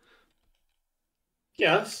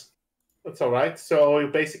 Yes, that's all right. So you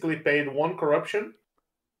basically paid 1 corruption.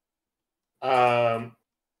 Yeah,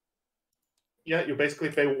 you basically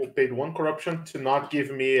paid 1 corruption to not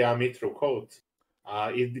give me a Mithril coat.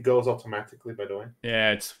 It goes automatically, by the way.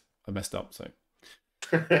 Yeah, I messed up, so.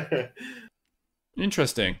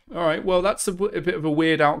 Interesting. All right, well, that's a bit of a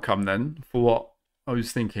weird outcome then for what I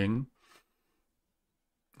was thinking.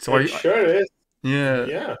 So it sure is.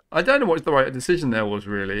 Yeah. I don't know what the right decision there was,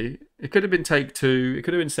 really. It could have been take 2. It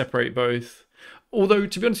could have been separate both. Although,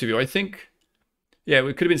 to be honest with you, I think, yeah,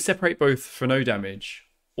 it could have been separate both for no damage,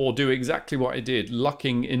 or do exactly what I did,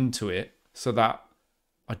 lucking into it so that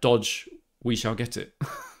I dodge We Shall Get It.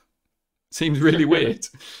 Seems really weird.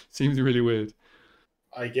 Seems really weird.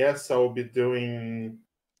 I guess I'll be doing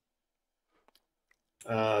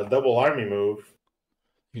double army move.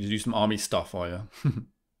 You can do some army stuff, are you?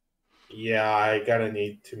 Yeah, I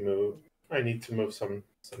need to move. I need to move some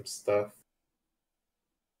stuff.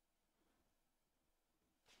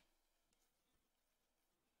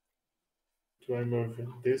 Do I move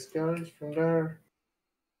these guys from there?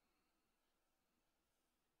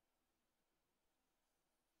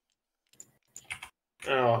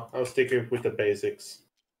 Oh, I'll stick with the basics.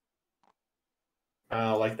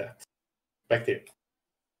 Like that. Back to you.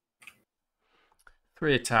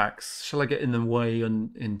 3 attacks. Shall I get in the way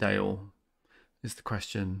in Dale? Is the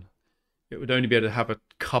question. It would only be able to have a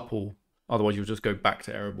couple. Otherwise, you'll just go back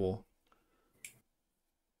to Erebor.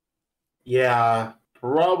 Yeah,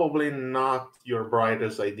 probably not your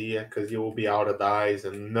brightest idea because you will be out of dice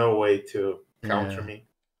and no way to counter me.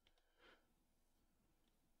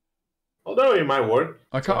 Although it might work.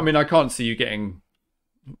 I can't see you getting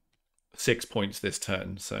 6 points this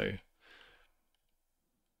turn, so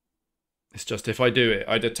it's just if I do it,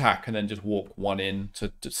 I'd attack and then just walk 1 in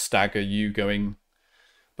to stagger you going,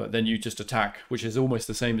 but then you just attack, which is almost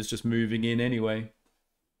the same as just moving in anyway.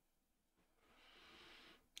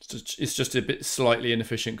 It's just a bit slightly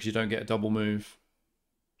inefficient because you don't get a double move.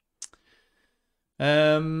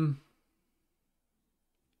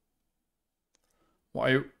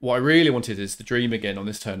 What I really wanted is the dream again on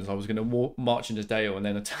this turn, as I was going to march into Dale and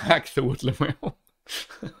then attack the Woodland Realm.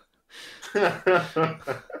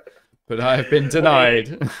 But I have been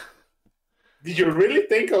denied. Did you really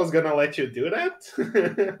think I was going to let you do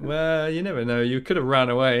that? Well, you never know. You could have ran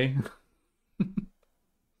away.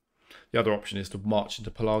 The other option is to march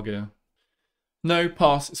into Pelagia. No,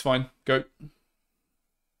 pass. It's fine. Go.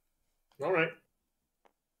 All right.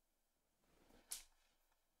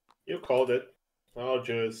 You called it. I'll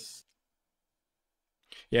just...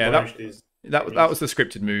 Yeah, that was the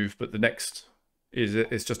scripted move, but the next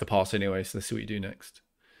is just a pass anyway, so let's see what you do next.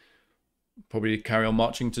 Probably carry on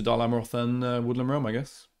marching to Dal Amroth and Woodland Realm, I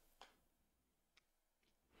guess.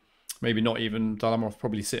 Maybe not even Dal Amroth,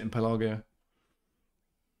 probably sit in Pelagia.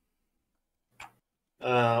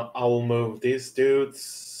 I'll move these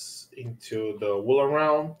dudes into the Woodland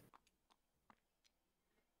Realm.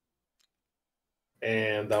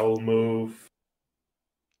 And I will move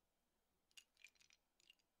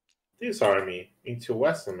this army into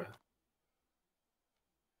Western.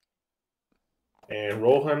 And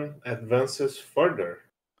Rohan advances further.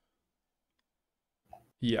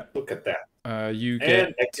 Yeah. Look at that. You And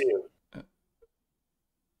get... back to you.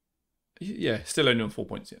 Yeah, still only on 4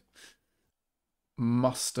 points yet.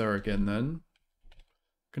 Muster again then.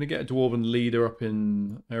 Gonna get a Dwarven leader up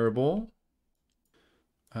in Erebor.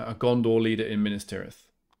 A Gondor leader in Minas Tirith.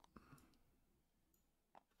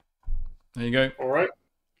 There you go. All right.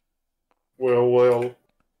 We'll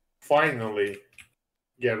finally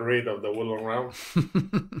get rid of the Willow Round.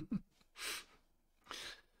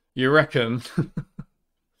 You reckon?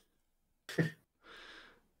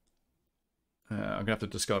 I'm going to have to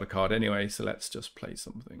discard a card anyway, so let's just play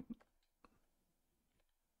something.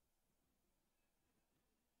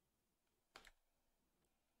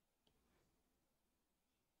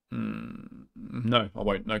 No, I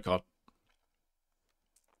won't. No card.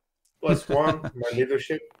 +1, my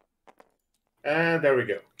leadership. And there we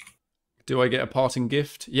go. Do I get a parting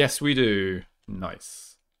gift? Yes, we do.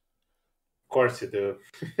 Nice. Of course you do.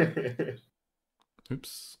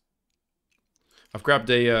 Oops. I've grabbed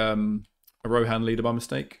a Rohan leader by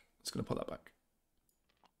mistake. Just going to put that back.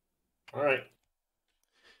 All right.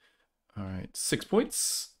 All right. 6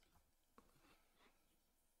 points.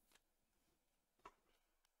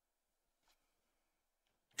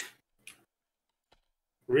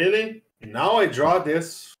 Really? Now I draw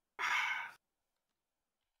this.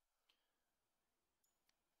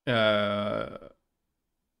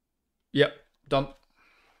 Yep, done.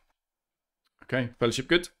 Okay, fellowship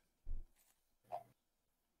good.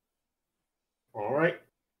 All right.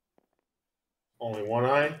 Only one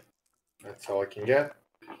eye. That's all I can get.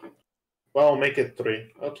 Well, make it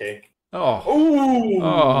 3. Okay. Oh. Ooh!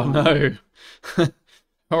 Oh, no.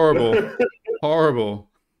 Horrible. Horrible.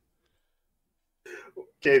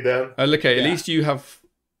 Okay, then. Look, at least you have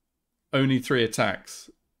only 3 attacks.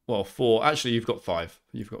 Well, 4. Actually, you've got 5.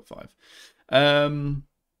 You've got 5.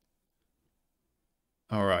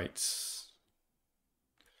 All right.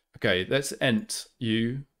 Okay, let's ent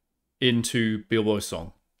you into Bilbo's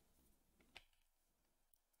song.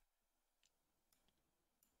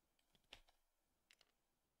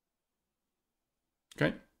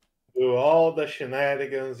 Okay. Do all the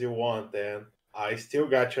shenanigans you want, then. I still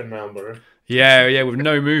got your number. Yeah, with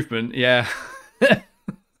no movement. Yeah.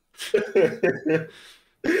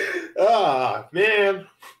 Ah, man.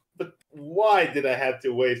 But why did I have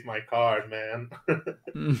to waste my card, man?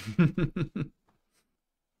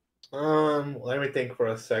 Let me think for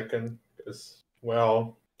a second. Because,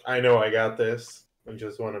 well, I know I got this. I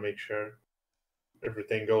just want to make sure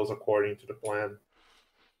everything goes according to the plan.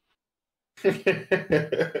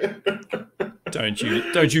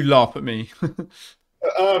 Don't you laugh at me.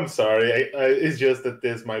 I'm sorry. It's just that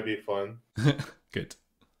this might be fun. Good.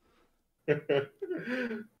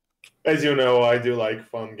 As you know, I do like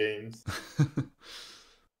fun games.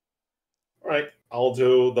 All right, I'll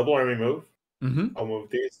do double army move. I'll move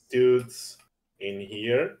these dudes in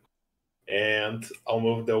here, and I'll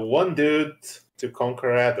move the one dude to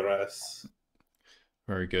conquer address.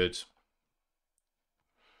 Very good.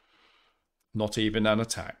 Not even an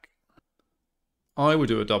attack. I will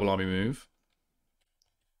do a double army move.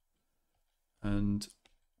 And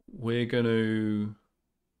we're going to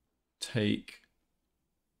take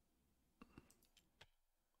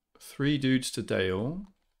 3 dudes to Dale.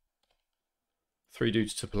 3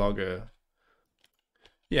 dudes to Plugger.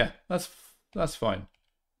 Yeah, that's fine.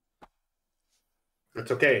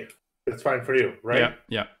 That's okay. That's fine for you, right?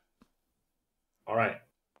 Yeah. All right.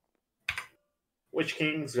 Which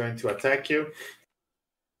king is going to attack you?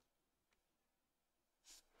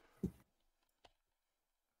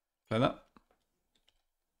 Play that.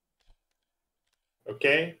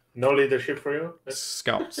 Okay. No leadership for you?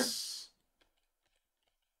 Scouts.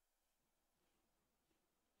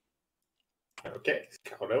 Okay.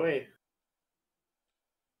 Scout away.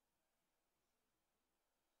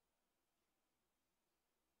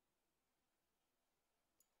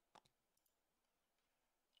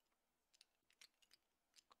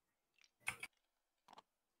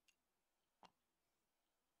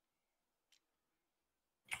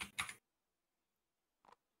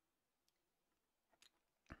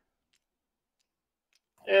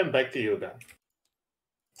 And back to you then.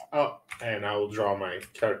 Oh, and I will draw my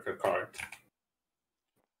character card.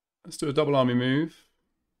 Let's do a double army move.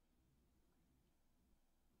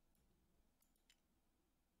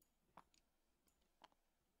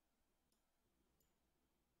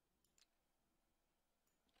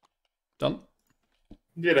 Done.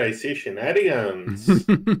 Did I see shenanigans?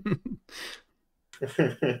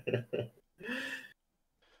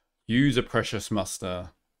 Use a precious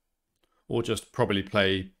muster. or just probably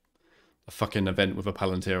play a fucking event with a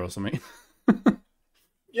Palantir or something.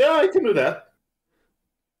 Yeah, I can do that.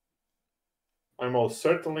 I most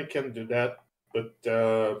certainly can do that, but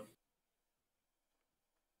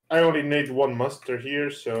I only need one muster here,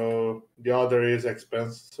 so the other is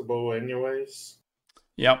expensible anyways.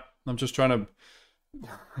 Yep, I'm just trying to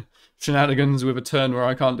shenanigans with a turn where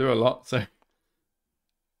I can't do a lot. So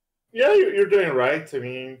Yeah, you're doing right. I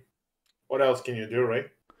mean, what else can you do, right?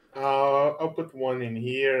 I'll put one in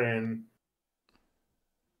here and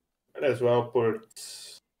might as well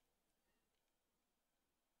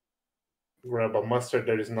grab a mustard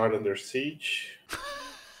that is not under siege.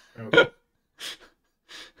 Okay.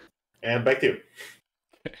 And back to you.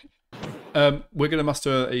 we're going to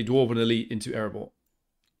muster a Dwarven Elite into Erebor.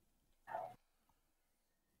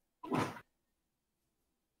 All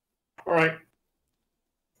right.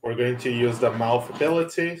 We're going to use the mouth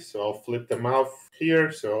ability, so I'll flip the mouth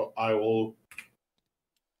here. So I will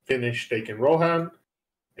finish taking Rohan,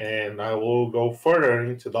 and I will go further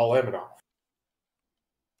into the Leminoff.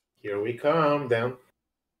 Here we come, then.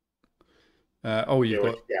 Oh, you've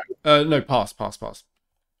Yeah, got... no, pass.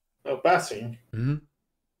 No passing. Mm-hmm.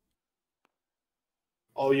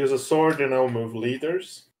 I'll use a sword, and I'll move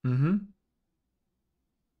leaders. Mm-hmm.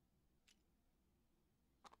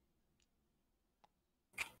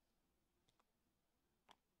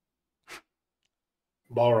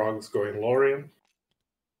 Balrog's going Lorien.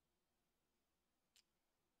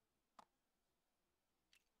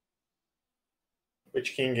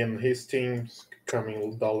 Witch King and his team's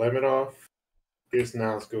coming Dalemitov. Here's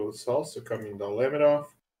Nazgul's also coming Dalemitov.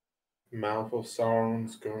 Mouth of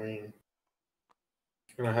Sauron's going.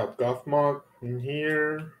 Gonna have Gothmog in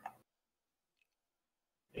here.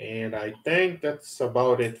 And I think that's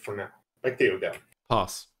about it for now. Back to you, Dan.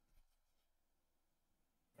 Pass.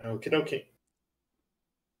 Okie dokie.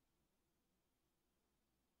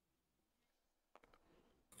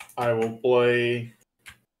 I will play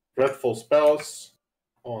Dreadful Spells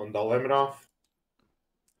on Dalemitov.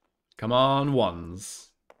 Come on, ones.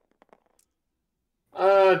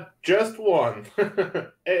 Just one.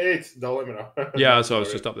 It's Dalemitov. Yeah, so I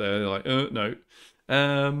was just up there like, no.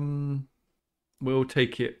 We'll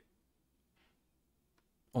take it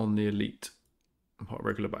on the Elite and put a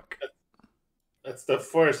regular back. That's the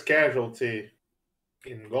first casualty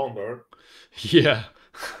in Gondor. Yeah.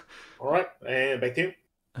 All right, and back to you.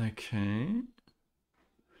 Okay.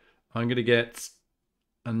 I'm going to get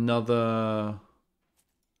another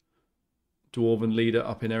Dwarven leader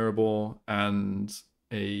up in Erebor and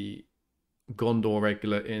a Gondor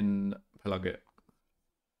regular in Pelagit.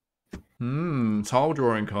 Tile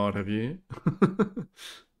drawing card, have you?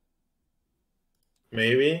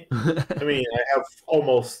 Maybe. I mean, I have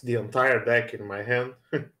almost the entire deck in my hand.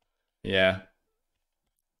 Yeah.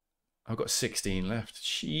 I've got 16 left.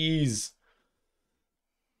 Jeez.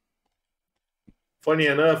 Funny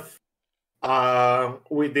enough,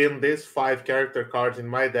 within these 5 character cards in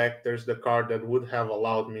my deck, there's the card that would have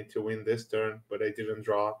allowed me to win this turn, but I didn't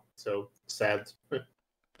draw, so sad.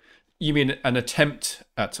 You mean an attempt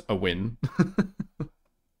at a win?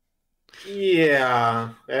 Yeah,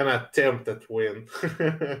 an attempt at win.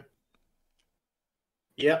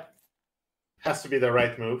 Yep. Has to be the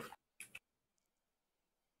right move.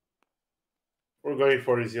 We're going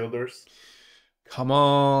for Isildur's. Come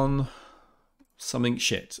on. Something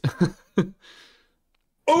shit. Ooh,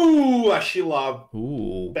 Ashilab.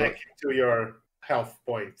 Ooh. Back into your health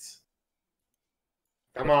points.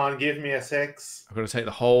 Come on, give me a 6. I've got to take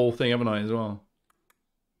the whole thing, haven't I, as well?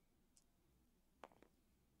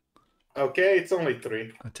 Okay, it's only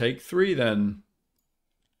 3. I take 3 then.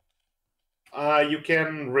 You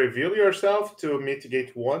can reveal yourself to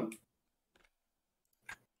mitigate 1.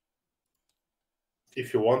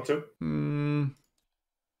 If you want to. No,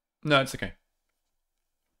 it's okay.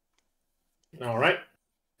 All right.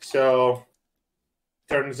 So,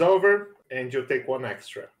 turns over, and you take 1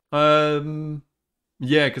 extra.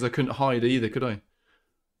 Yeah, because I couldn't hide either, could I?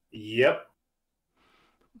 Yep.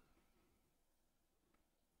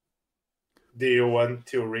 Do you want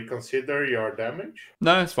to reconsider your damage?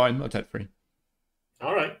 No, it's fine. I'll take 3.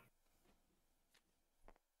 All right.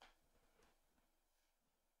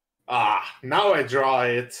 Now I draw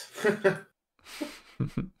it.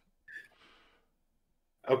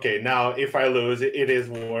 Okay, now if I lose, it is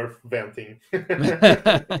worth venting.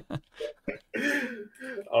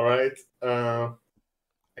 All right.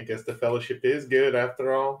 I guess the fellowship is good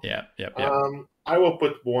after all. Yeah. I will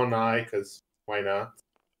put 1 eye because why not?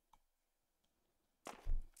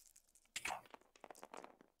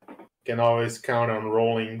 Can always count on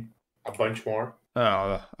rolling a bunch more.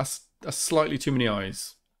 Oh, that's slightly too many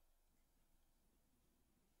eyes.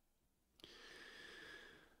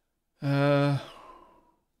 And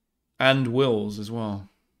wills as well.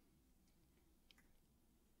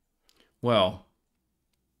 Well.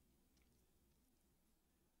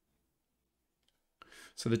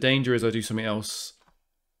 So the danger is I do something else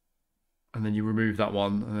and then you remove that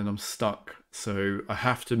one and then I'm stuck. So I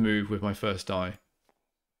have to move with my first die.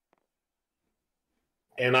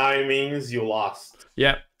 And I means you lost.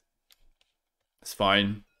 Yep. It's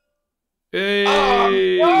fine. Hey!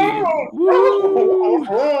 Oh, Woo!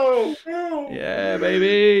 no. Yeah,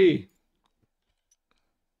 baby.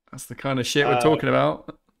 That's the kind of shit we're talking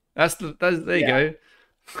about. There you go.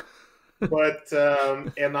 But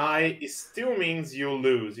an eye still means you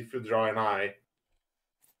lose if you draw an eye.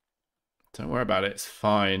 Don't worry about it. It's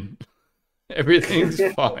fine. Everything's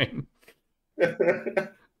fine.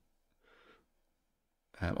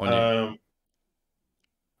 On you.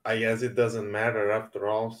 I guess it doesn't matter after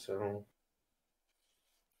all. So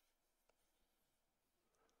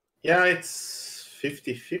yeah, it's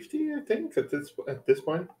 50-50, I think, at this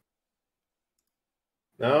point.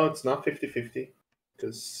 No, it's not 50-50.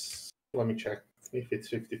 Because let me check if it's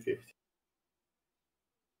 50-50.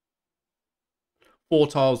 4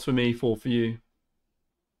 tiles for me, 4 for you.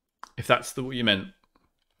 If that's what you meant.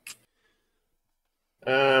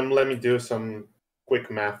 Let me do some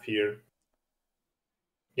quick math here.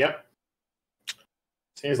 Yep.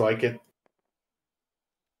 Seems like it.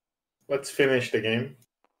 Let's finish the game,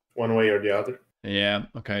 one way or the other. Yeah,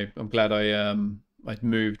 okay. I'm glad I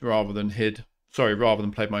moved rather than hid. Sorry, rather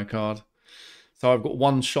than played my card. So I've got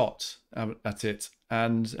 1 shot at it.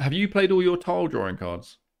 And have you played all your tile drawing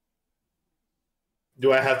cards?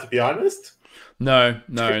 Do I have to be honest? No.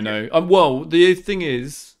 Well, the thing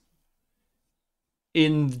is,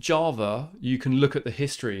 in Java, you can look at the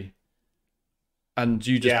history, and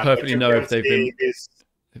you just perfectly know if they've been.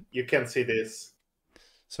 You can see this.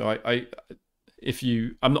 So I've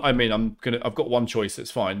got 1 choice.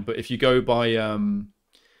 It's fine. But if you go by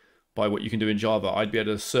what you can do in Java, I'd be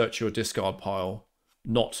able to search your discard pile,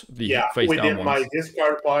 not the face down within ones. my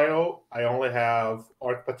discard pile, I only have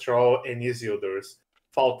Orc Patrol and Isildur's.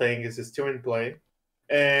 Faulting is still in play.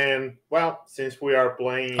 And well, since we are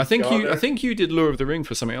playing, I think you did Lure of the Ring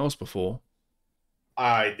for something else before.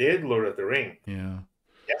 I did Lure of the Ring. Yeah.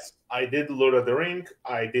 Yes, I did Lure of the Ring.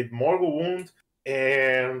 I did Morgul Wound,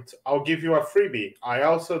 and I'll give you a freebie. I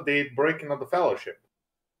also did Breaking of the Fellowship.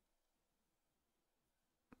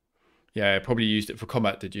 Yeah, I probably used it for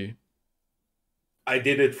combat. Did you? I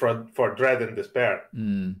did it for Dread and Despair.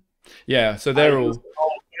 Yeah, so they're all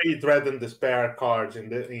 3 Dread and Despair cards in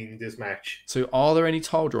this match. So are there any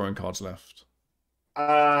tile drawing cards left?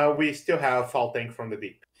 We still have Faulting from the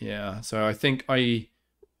Deep. Yeah, so I think I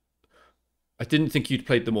didn't think you'd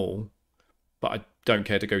played them all, but I don't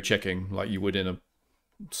care to go checking like you would in a,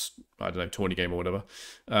 I don't know, tourney game or whatever.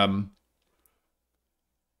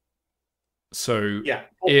 So yeah,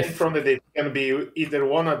 if from the Deep can be either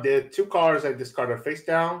one of the 2 cards I discarded face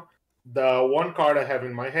down, the 1 card I have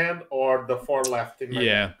in my hand, or the 4 left in my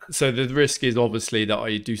hand. So the risk is obviously that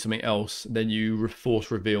I do something else, then you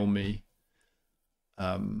force reveal me.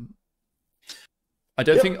 I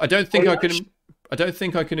don't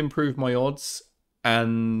think I can improve my odds,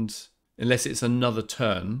 and unless it's another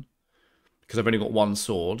turn, because I've only got 1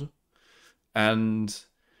 sword, and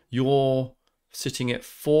you're sitting at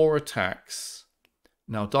 4 attacks.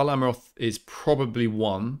 Now Dal Amroth is probably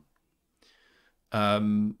 1.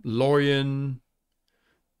 Lorien,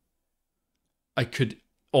 I could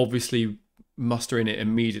obviously muster in it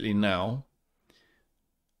immediately now.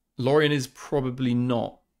 Lorien is probably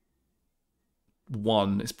not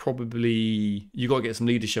 1. It's probably, you got to get some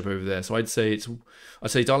leadership over there. So I'd say Dal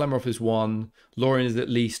Amroth is 1. Lorien is at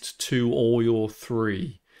least 2 or your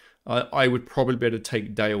 3. I would probably be able to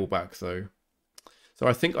take Dale back though. So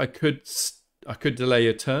I think I could delay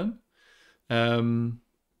a turn.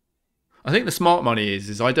 I think the smart money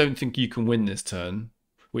is I don't think you can win this turn,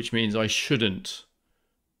 which means I shouldn't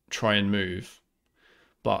try and move.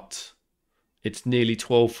 But it's nearly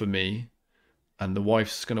 12 for me, and the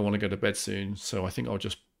wife's going to want to go to bed soon, so I think I'll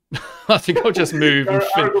just move. Your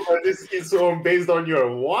argument is based on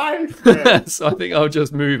your wife. So I think I'll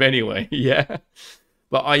just move anyway. Yeah,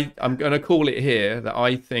 but I'm going to call it here that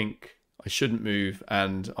I think I shouldn't move,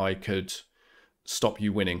 and I could stop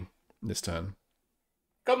you winning this turn.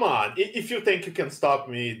 Come on, if you think you can stop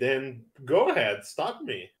me, then go ahead, stop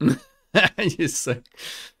me. You're so,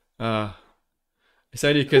 it's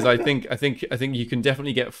only because I think you can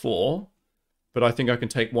definitely get 4, but I think I can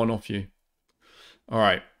take 1 off you. All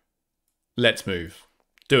right, let's move.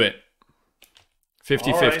 Do it.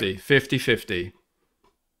 50-50. 50-50.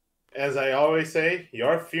 As I always say,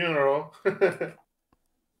 your funeral.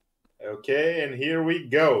 Okay, and here we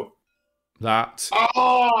go. That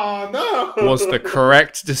Oh, no! was the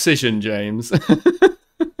correct decision, James.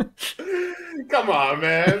 Come on,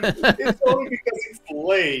 man. It's only because it's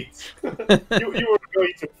late. You were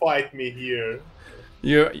going to fight me here.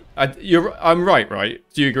 I'm right?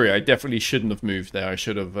 Do you agree? I definitely shouldn't have moved there. I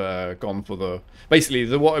should have gone for the...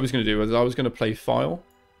 Basically, what I was going to do was I was going to play file.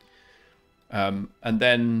 And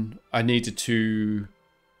then I needed to...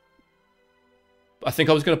 I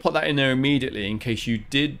think I was going to put that in there immediately in case you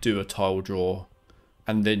did do a tile draw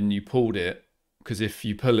and then you pulled it. Because if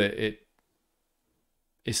you pull it,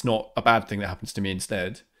 it's not a bad thing that happens to me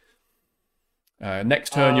instead.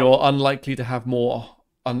 Next turn, you're unlikely to have more...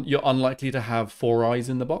 you're unlikely to have 4 eyes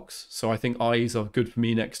in the box. So I think eyes are good for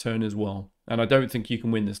me next turn as well. And I don't think you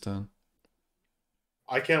can win this turn.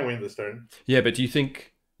 I can win this turn. Yeah, but do you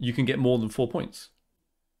think you can get more than 4 points?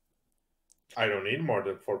 I don't need more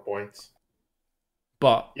than 4 points.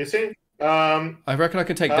 But you see, I reckon I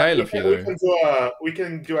can take Dale off you though. We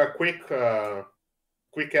can do a quick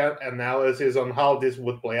analysis on how this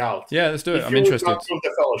would play out. Yeah, let's do it. If I'm interested. If you would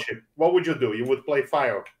the fellowship, what would you do? You would play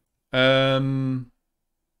fire.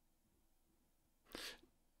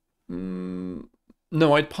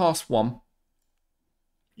 No, I'd pass 1.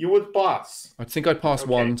 You would pass. I think I'd pass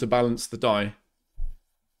 1 to balance the die.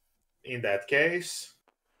 In that case,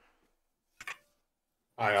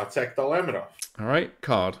 I attack the Lemon. All right,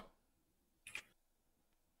 card.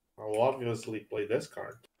 I will obviously play this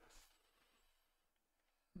card.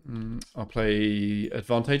 I'll play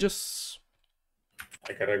Advantageous.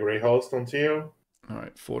 I got a Grey Host onto you. All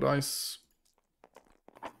right, 4 dice.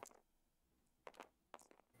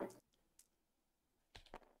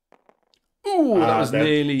 Ooh, that was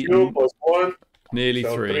nearly 2 plus 1. Nearly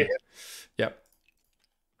so 3. Yep.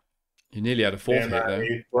 You nearly had a 4th hit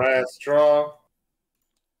there. Press draw.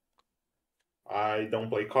 I don't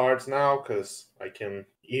play cards now because I can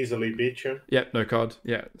easily beat you. Yep, no card.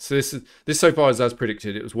 Yeah. So this so far is as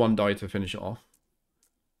predicted. It was 1 die to finish it off.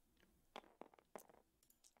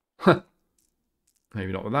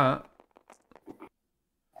 Maybe not with that.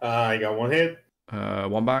 I got 1 hit.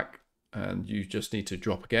 1 back. And you just need to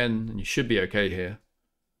drop again. And you should be okay here.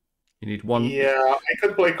 You need 1. Yeah, I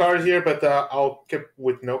could play cards here, but I'll keep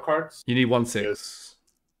with no cards. You need 1 6.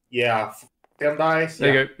 Yeah, 10 dice.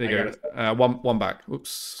 There you go. 1 back.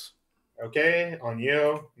 Oops. Okay, on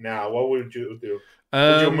you. Now, what would you do?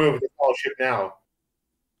 Would you move the fellowship now?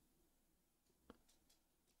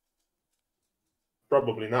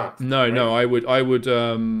 Probably not. No, right?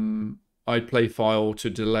 No. I'd play file to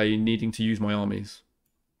delay needing to use my armies.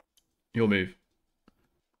 Your move.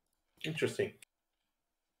 Interesting.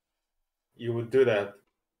 You would do that.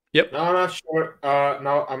 Yep. No, I'm not sure.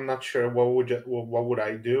 No, I'm not sure. What would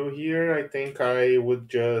I do here? I think I would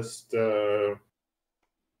just. How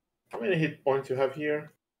many hit points you have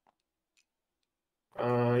here?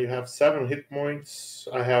 You have 7 hit points.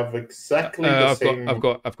 I have exactly the same. I've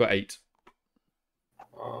got 8.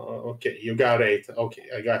 Okay, you got 8. Okay,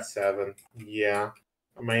 I got 7. Yeah,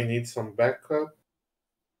 I might need some backup.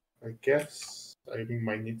 I guess I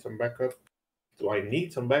might need some backup. Do I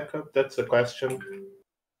need some backup? That's the question.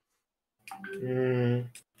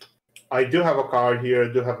 I do have a card here.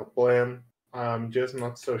 I do have a plan. I'm just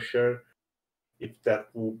not so sure if that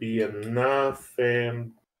will be enough.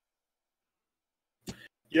 And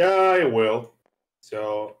yeah, I will.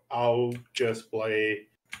 So I'll just play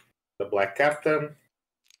the Black Captain.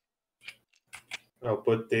 I'll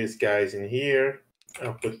put these guys in here.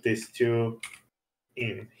 I'll put these 2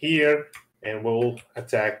 in here. And we'll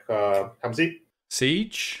attack Hamzi.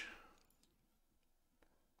 Siege.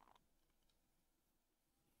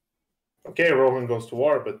 Okay, Rohan goes to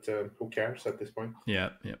war, but who cares at this point? Yeah.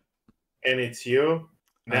 And it's you.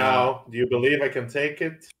 Now, do you believe I can take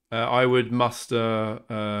it? I would muster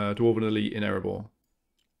Dwarven Elite in Erebor.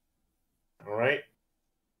 All right.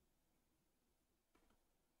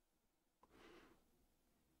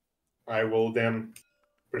 I will then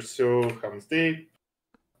pursue Comes Deep.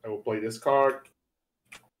 I will play this card.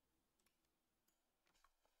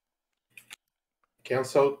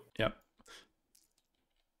 Cancel. Yep.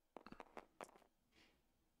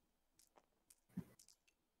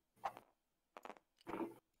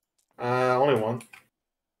 Only 1.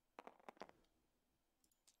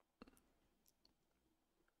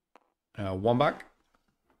 One back.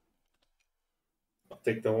 I'll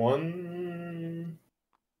take the 1.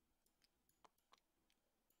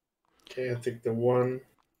 Okay, I'll take the 1.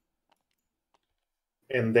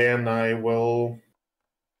 And then I will...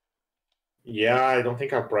 Yeah, I don't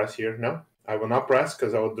think I'll press here. No, I will not press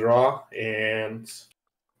because I will draw. And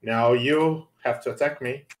now you have to attack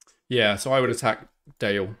me. Yeah, so I would attack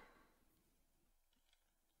Dale.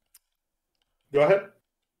 Go ahead.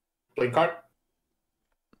 Playing card.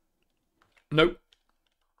 Nope.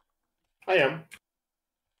 I am.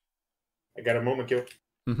 I got a moment kill.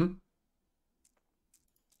 Mm-hmm.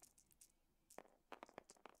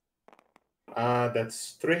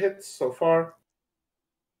 That's 3 hits so far.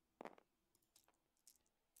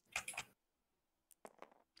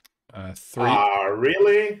 Three.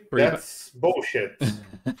 Really? Three That's bullshit.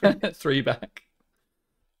 3 back.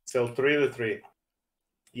 So 3 to 3.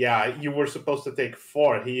 Yeah, you were supposed to take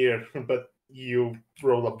 4 here, but you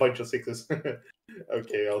rolled a bunch of 6s.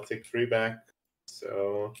 Okay, I'll take 3 back.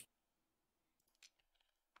 So...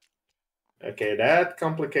 Okay, that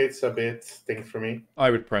complicates a bit things for me. I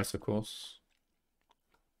would press, of course.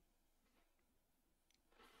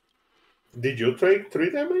 Did you take 3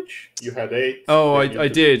 damage? You had 8. Oh, then you I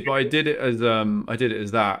took did, 3. but I did it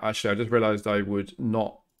as that. Actually, I just realized I would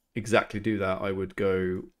not exactly do that. I would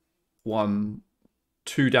go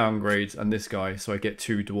 2 downgrades and this guy, so I get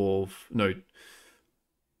 2 dwarf. No,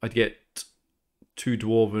 I'd get 2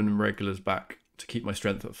 dwarven regulars back to keep my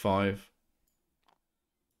strength at 5.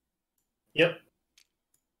 Yep.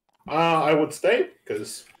 I would stay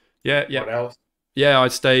because Yeah, what else? yeah.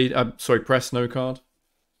 I'd stay. Sorry, press no card.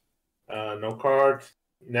 No card.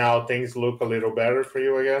 Now things look a little better for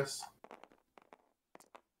you, I guess.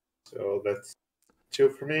 So that's 2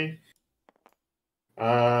 for me.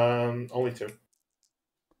 Only 2.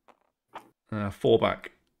 4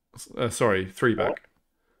 back. Sorry, 3 back.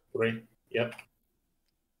 3. Yep.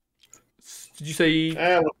 Did you say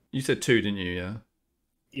you said 2, didn't you? Yeah.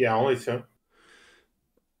 Yeah, only 2.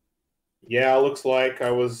 Yeah, looks like I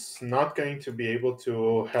was not going to be able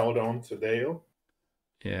to hold on to Dale.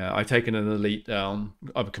 Yeah, I've taken an elite down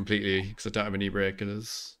completely because I don't have any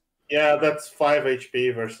regulars. Yeah, that's 5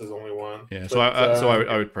 HP versus only 1. Yeah, but, so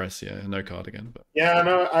I would press no card again. But yeah,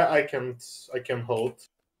 no, I can hold.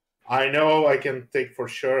 I know I can take for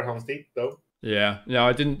sure Helm's Deep though. Yeah,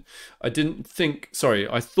 I didn't think. Sorry,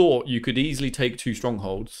 I thought you could easily take 2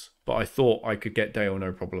 strongholds, but I thought I could get Dale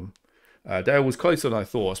no problem. Dale was closer than I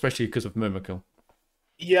thought, especially because of Mimikil.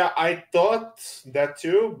 Yeah, I thought that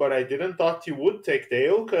too, but I didn't thought you would take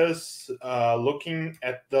Dale because looking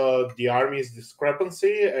at the army's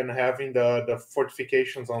discrepancy and having the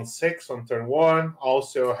fortifications on 6 on turn 1,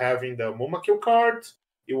 also having the Mumakil card,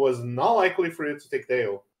 it was not likely for you to take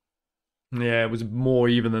Dale. Yeah, it was more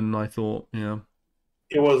even than I thought. Yeah.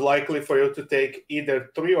 It was likely for you to take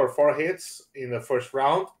either 3 or 4 hits in the first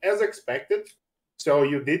round, as expected. So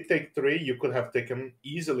you did take 3. You could have taken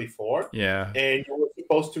easily 4. Yeah. And you were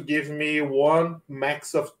supposed to give me 1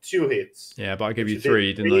 max of 2 hits. Yeah, but I gave you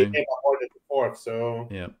 3, didn't I? And avoided the 4th, so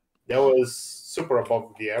yeah, that was super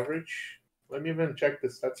above the average. Let me even check the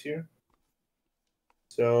stats here.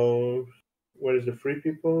 So, where is the free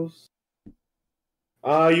people's?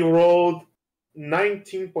 You rolled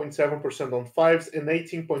 19.7% on 5s and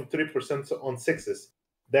 18.3% on 6s.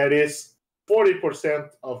 That is 40%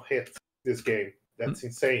 of hits this game. That's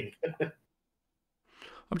insane.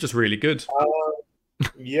 I'm just really good.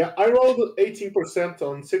 Yeah, I rolled 18%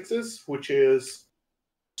 on 6s, which is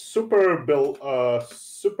super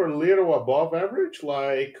little above average,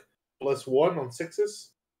 like +1 on 6s.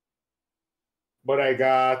 But I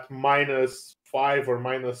got -5 or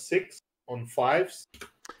 -6 on 5s.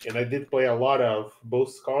 And I did play a lot of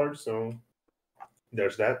boost cards, so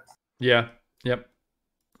there's that. Yeah. Yep.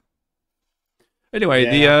 Anyway,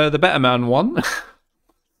 the better man won.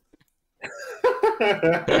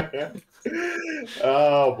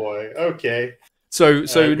 Oh boy. Okay. So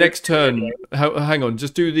next turn, hang on,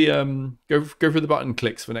 just do the go for the button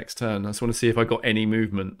clicks for next turn. I just want to see if I got any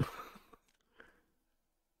movement.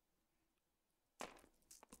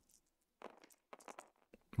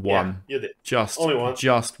 One. Yeah, you did. Only 1.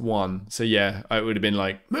 Just 1. So yeah, I would have been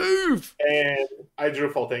like, move! And I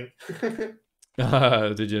drew faulting.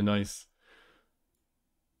 Did you? Nice.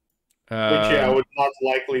 Which I would not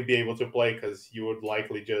likely be able to play because you would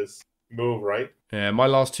likely just move, right? Yeah, my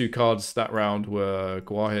last 2 cards that round were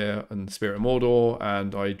Gwahir and Spirit of Mordor,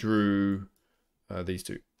 and I drew these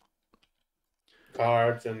 2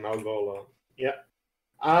 cards, and I'll go along. Yeah.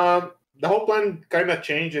 The whole plan kind of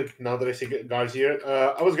changed now that I see guards here.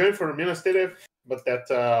 I was going for Minastative, but that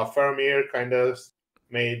Faramir kind of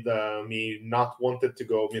made me not wanted to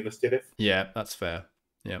go Minastative. Yeah, that's fair.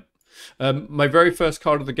 Yeah. My very first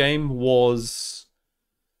card of the game was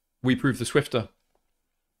We Prove the Swifter.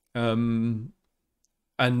 And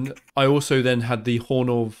I also then had the Horn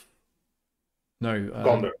of... No.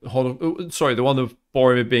 Gondor. Horn of, sorry, the one of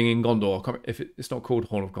Boromir being in Gondor. If it's not called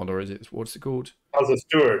Horn of Gondor, is it? What's it called? As a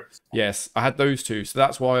steward. Yes, I had those 2. So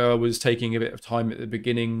that's why I was taking a bit of time at the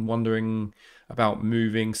beginning, wondering about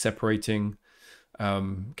moving, separating.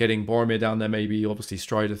 Getting Boromir down there, maybe obviously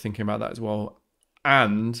Strider, thinking about that as well,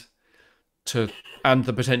 and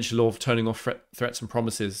the potential of turning off threats and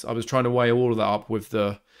promises. I was trying to weigh all of that up with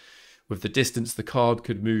the distance the card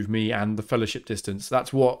could move me and the fellowship distance.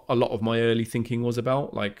 That's what a lot of my early thinking was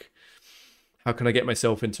about. Like, how can I get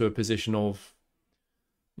myself into a position of,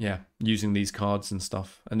 using these cards and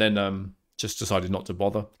stuff? And then just decided not to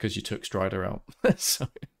bother because you took Strider out. So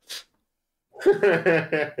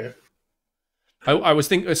I was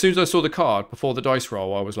thinking, as soon as I saw the card before the dice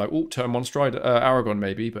roll, I was like, oh, turn 1 Strider, Aragon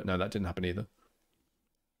maybe, but no, that didn't happen either.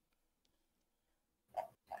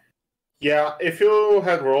 Yeah, if you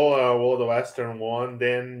had rolled a World of West turn 1,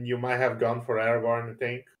 then you might have gone for Aragorn, I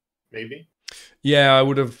think. Maybe. Yeah, I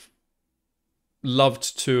would have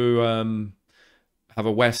loved to have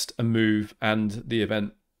a West, a move, and the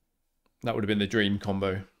event. That would have been the dream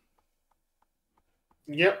combo.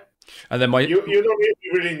 Yep. And then you don't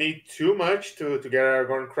really need too much to get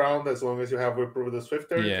Aragorn crowned as long as you have Reprove the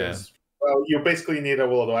Swifter. Yeah. Well, you basically need a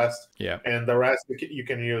Will of the West. Yeah. And the rest, you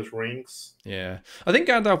can use rings. Yeah. I think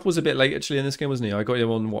Gandalf was a bit late, actually, in this game, wasn't he? I got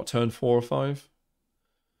him on, turn 4 or 5?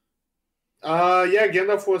 Yeah,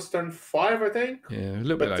 Gandalf was turn 5, I think. Yeah, a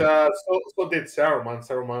little bit late. So did Saruman.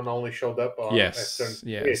 Saruman only showed up at turn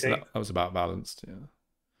 3, I think. That was about balanced, yeah.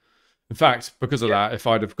 In fact, because of that, if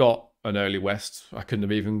I'd have got an early West, I couldn't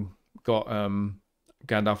have even got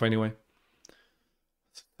Gandalf anyway.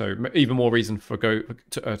 So even more reason to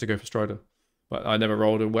go for Strider. But I never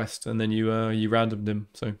rolled a West, and then you randomed him.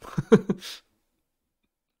 So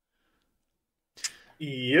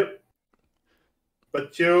yep.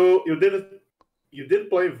 But you did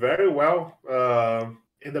play very well.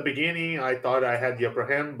 In the beginning, I thought I had the upper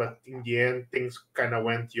hand, but in the end, things kind of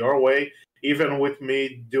went your way. Even with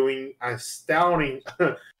me doing astounding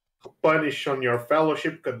punish on your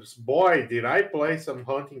fellowship, because boy, did I play some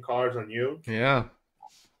hunting cards on you. Yeah.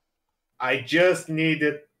 I just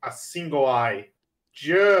needed a single eye.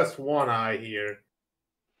 Just one eye here.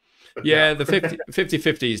 But yeah, the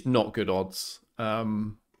 50-50 is not good odds.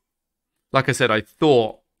 Like I said, I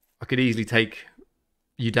thought I could easily take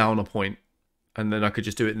you down a point, and then I could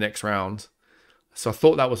just do it next round. So I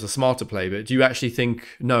thought that was a smarter play, but do you actually think,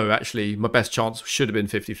 no, actually, my best chance should have been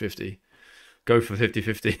 50-50? Go for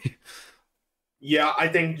 50-50. Yeah, I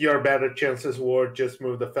think your better chances were just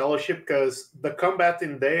move the fellowship, because the combat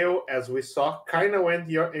in Dale, as we saw, kind of went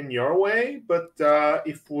in your way. But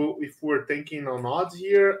if we're thinking on odds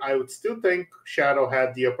here, I would still think Shadow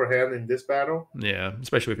had the upper hand in this battle. Yeah,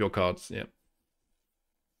 especially with your cards. Yeah.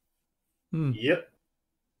 Yep.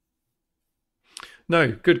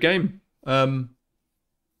 No, good game. I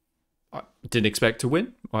didn't expect to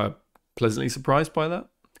win. I'm pleasantly surprised by that,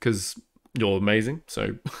 because you're amazing.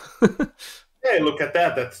 So. Hey, look at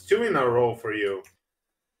that. That's 2 in a row for you.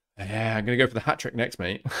 Yeah, I'm going to go for the hat trick next,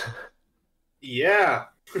 mate. Yeah.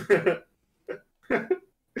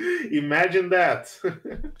 Imagine that.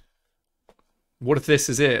 What if this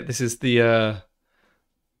is it? This is the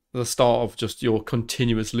start of just your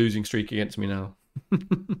continuous losing streak against me now.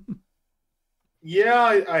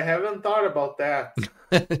 Yeah, I haven't thought about that.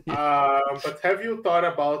 But have you thought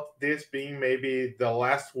about this being maybe the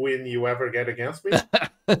last win you ever get against me?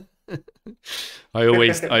 I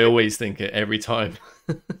always think it every time.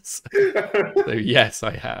 So yes,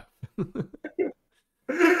 I have.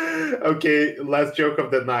 Okay, last joke of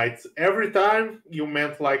the night. Every time you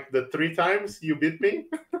meant like the 3 times you beat me?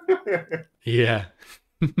 Yeah.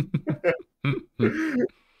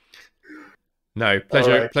 No,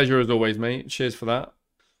 pleasure as always, mate. Cheers for that.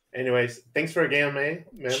 Anyways, thanks for again, man.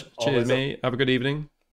 Cheers, mate. Have a good evening.